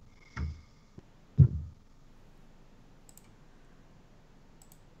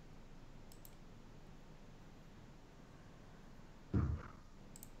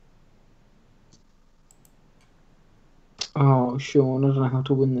Oh, Sean, I don't know how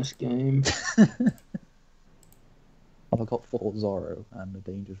to win this game. I've got 4 Zoro and a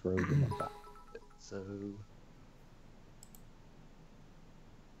Dangerous Rogue in my back. So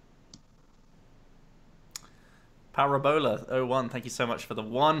Parabola01, thank you so much for the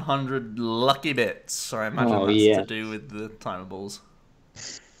 100 lucky bits. I imagine Oh, that's yeah. to do with the timables.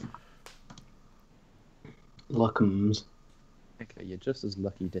 Luckums. okay, you're just as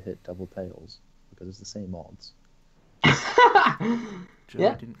lucky to hit double tails because it's the same odds. Joe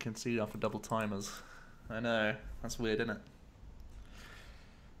Yeah. didn't concede after double timers. I know. That's weird, isn't it?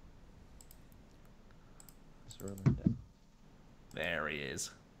 Zoro and Dan. There he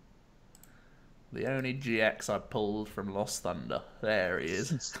is. The only GX I pulled from Lost Thunder. There he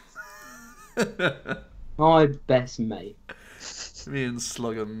is. My best mate. Me and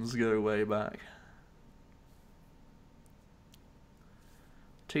Sluggums go way back.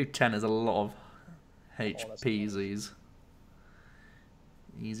 210 is a lot of HPZs.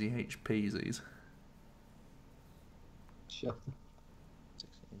 Easy HPZs. Shut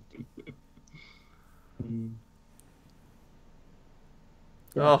 16.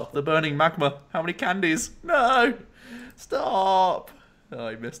 Oh, the burning magma. How many candies? No! Stop! Oh,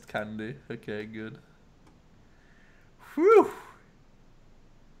 I missed candy. Okay, good. Whew!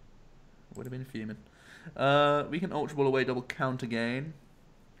 Would have been fuming. We can Ultra Ball away double count again.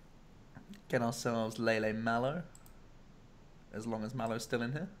 Get ourselves Lele Mallow. As long as Mallow's still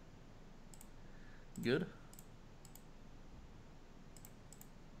in here. Good.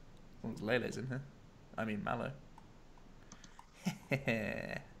 As long as Lele's in here. I mean Mallow.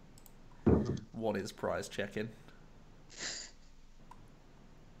 What is prize checking?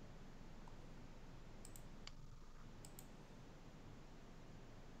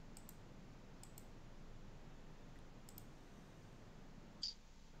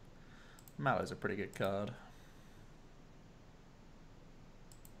 Mallow's a pretty good card.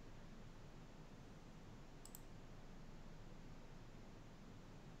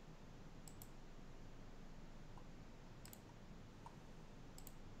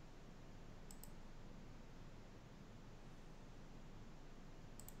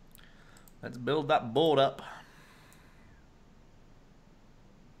 Let's build that board up.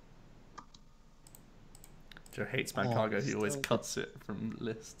 Joe hates Man Cargo. He always cuts it from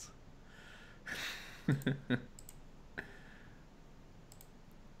lists.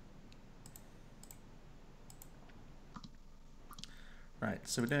 Right,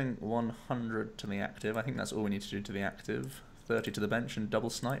 so we're doing 100 to the active. I think that's all we need to do to the active. 30 to the bench and double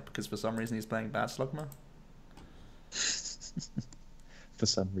snipe, because for some reason he's playing bad Slugma. For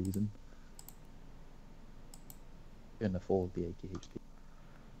some reason. Couldn't afford the AKHP.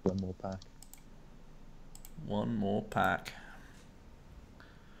 One more pack. One more pack.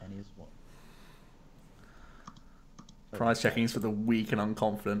 And here's one. Prize checkings for the weak and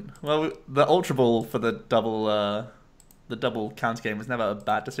unconfident. Well, the Ultra Ball for the double counter game was never a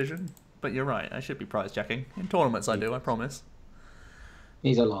bad decision. But you're right, I should be prize checking. In tournaments I do, I promise.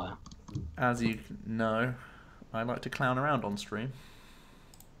 He's a liar. As you know, I like to clown around on stream.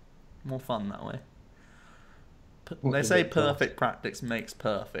 More fun that way. They say perfect practice makes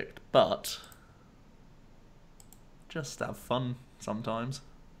perfect, but just have fun sometimes.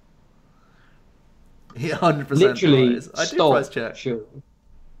 Yeah, 100% Literally, prize. I do stop. prize check. Sure.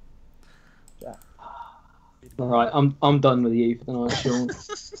 Alright, I'm done with you for the night, Sean.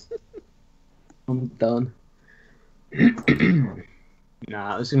 I'm done.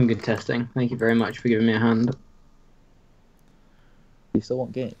 Nah, it was some good testing. Thank you very much for giving me a hand. You still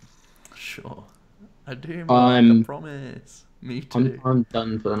want game? Sure. I do, Mark, I promise. Me too. I'm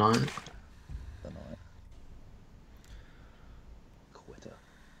done for the night. The night. Quitter.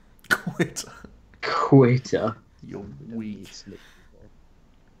 Quitter. Quitter. You're We don't weak. need sleep.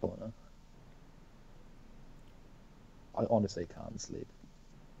 Corner. I honestly can't sleep.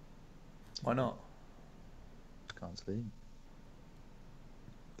 Why not? Just can't sleep.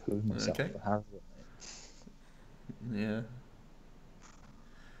 Pooing myself Okay. for Harrogate. Yeah.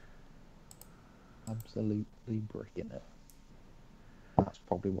 Absolutely bricking it. That's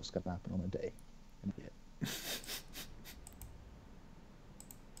probably what's going to happen on a day. Yeah.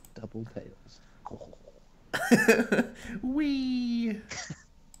 Double tails. Oh. Wee.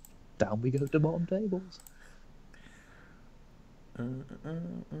 Down we go to bottom tables.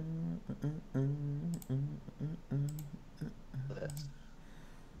 Yes.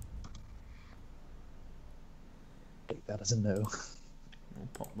 Take that as a no. We'll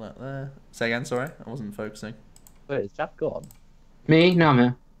pop that there. Say again, sorry, I wasn't focusing. Wait, is Jack gone? Me? No, I'm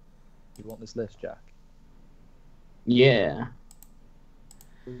here. You want this list, Jack? Yeah.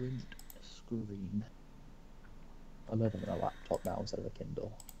 Print screen. I love it on a laptop now instead of a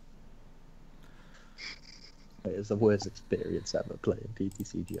Kindle. It's the worst experience ever playing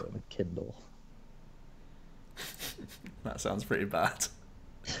PTCGO on a Kindle. That sounds pretty bad.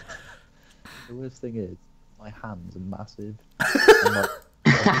 The worst thing is, my hands are massive. And like,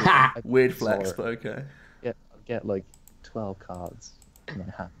 I Weird saw flex, it. but okay. I get like 12 cards in my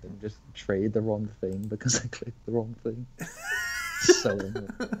hand and just trade the wrong thing because I clicked the wrong thing. So annoying.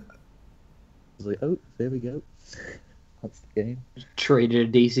 I was like, oh, there we go. That's the game.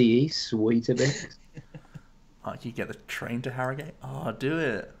 Traded a DCE, sweet a bit. Oh, you get the train to Harrogate? Oh, do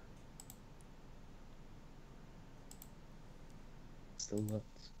it. Still nuts.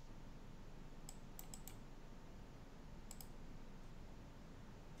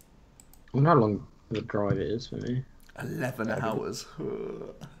 I wonder how long the drive it is for me. 11 hours.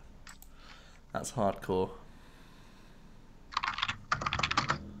 That's hardcore.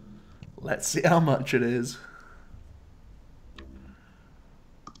 Let's see how much it is.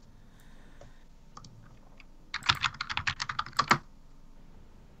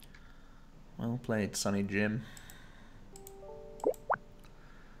 Well played, Sonny Jim.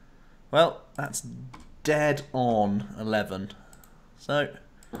 Well, that's dead on 11. So,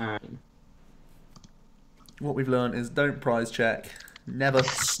 what we've learned is don't prize check, never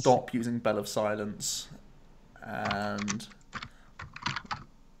stop using Bell of Silence, and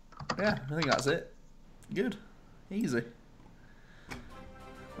yeah, I think that's it. Good. Easy.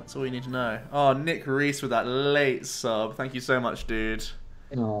 That's all you need to know. Oh, Nick Reese with that late sub. Thank you so much, dude.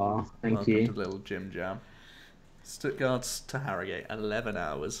 Oh, thank Welcome you. to the little Jim Jam. Stuttgart's to Harrogate, 11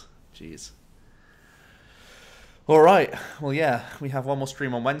 hours. Jeez. All right. Well, yeah, we have one more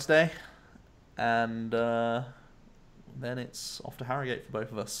stream on Wednesday, and then it's off to Harrogate for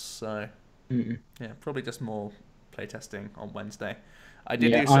both of us. So, yeah, probably just more playtesting on Wednesday. I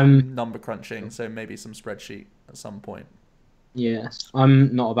did do some number crunching, so maybe some spreadsheet at some point. Yes,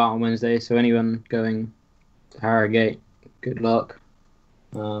 I'm not about on Wednesday, so anyone going to Harrogate, good luck.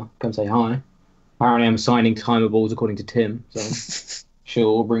 Come say hi. Apparently I'm signing timer balls according to Tim, so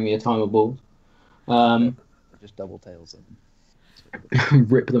sure, bring me a timer ball. Just double tails them.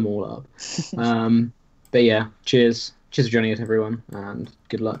 rip them all up. But yeah, cheers for joining us, everyone, and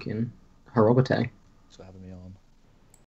good luck in Harrogate.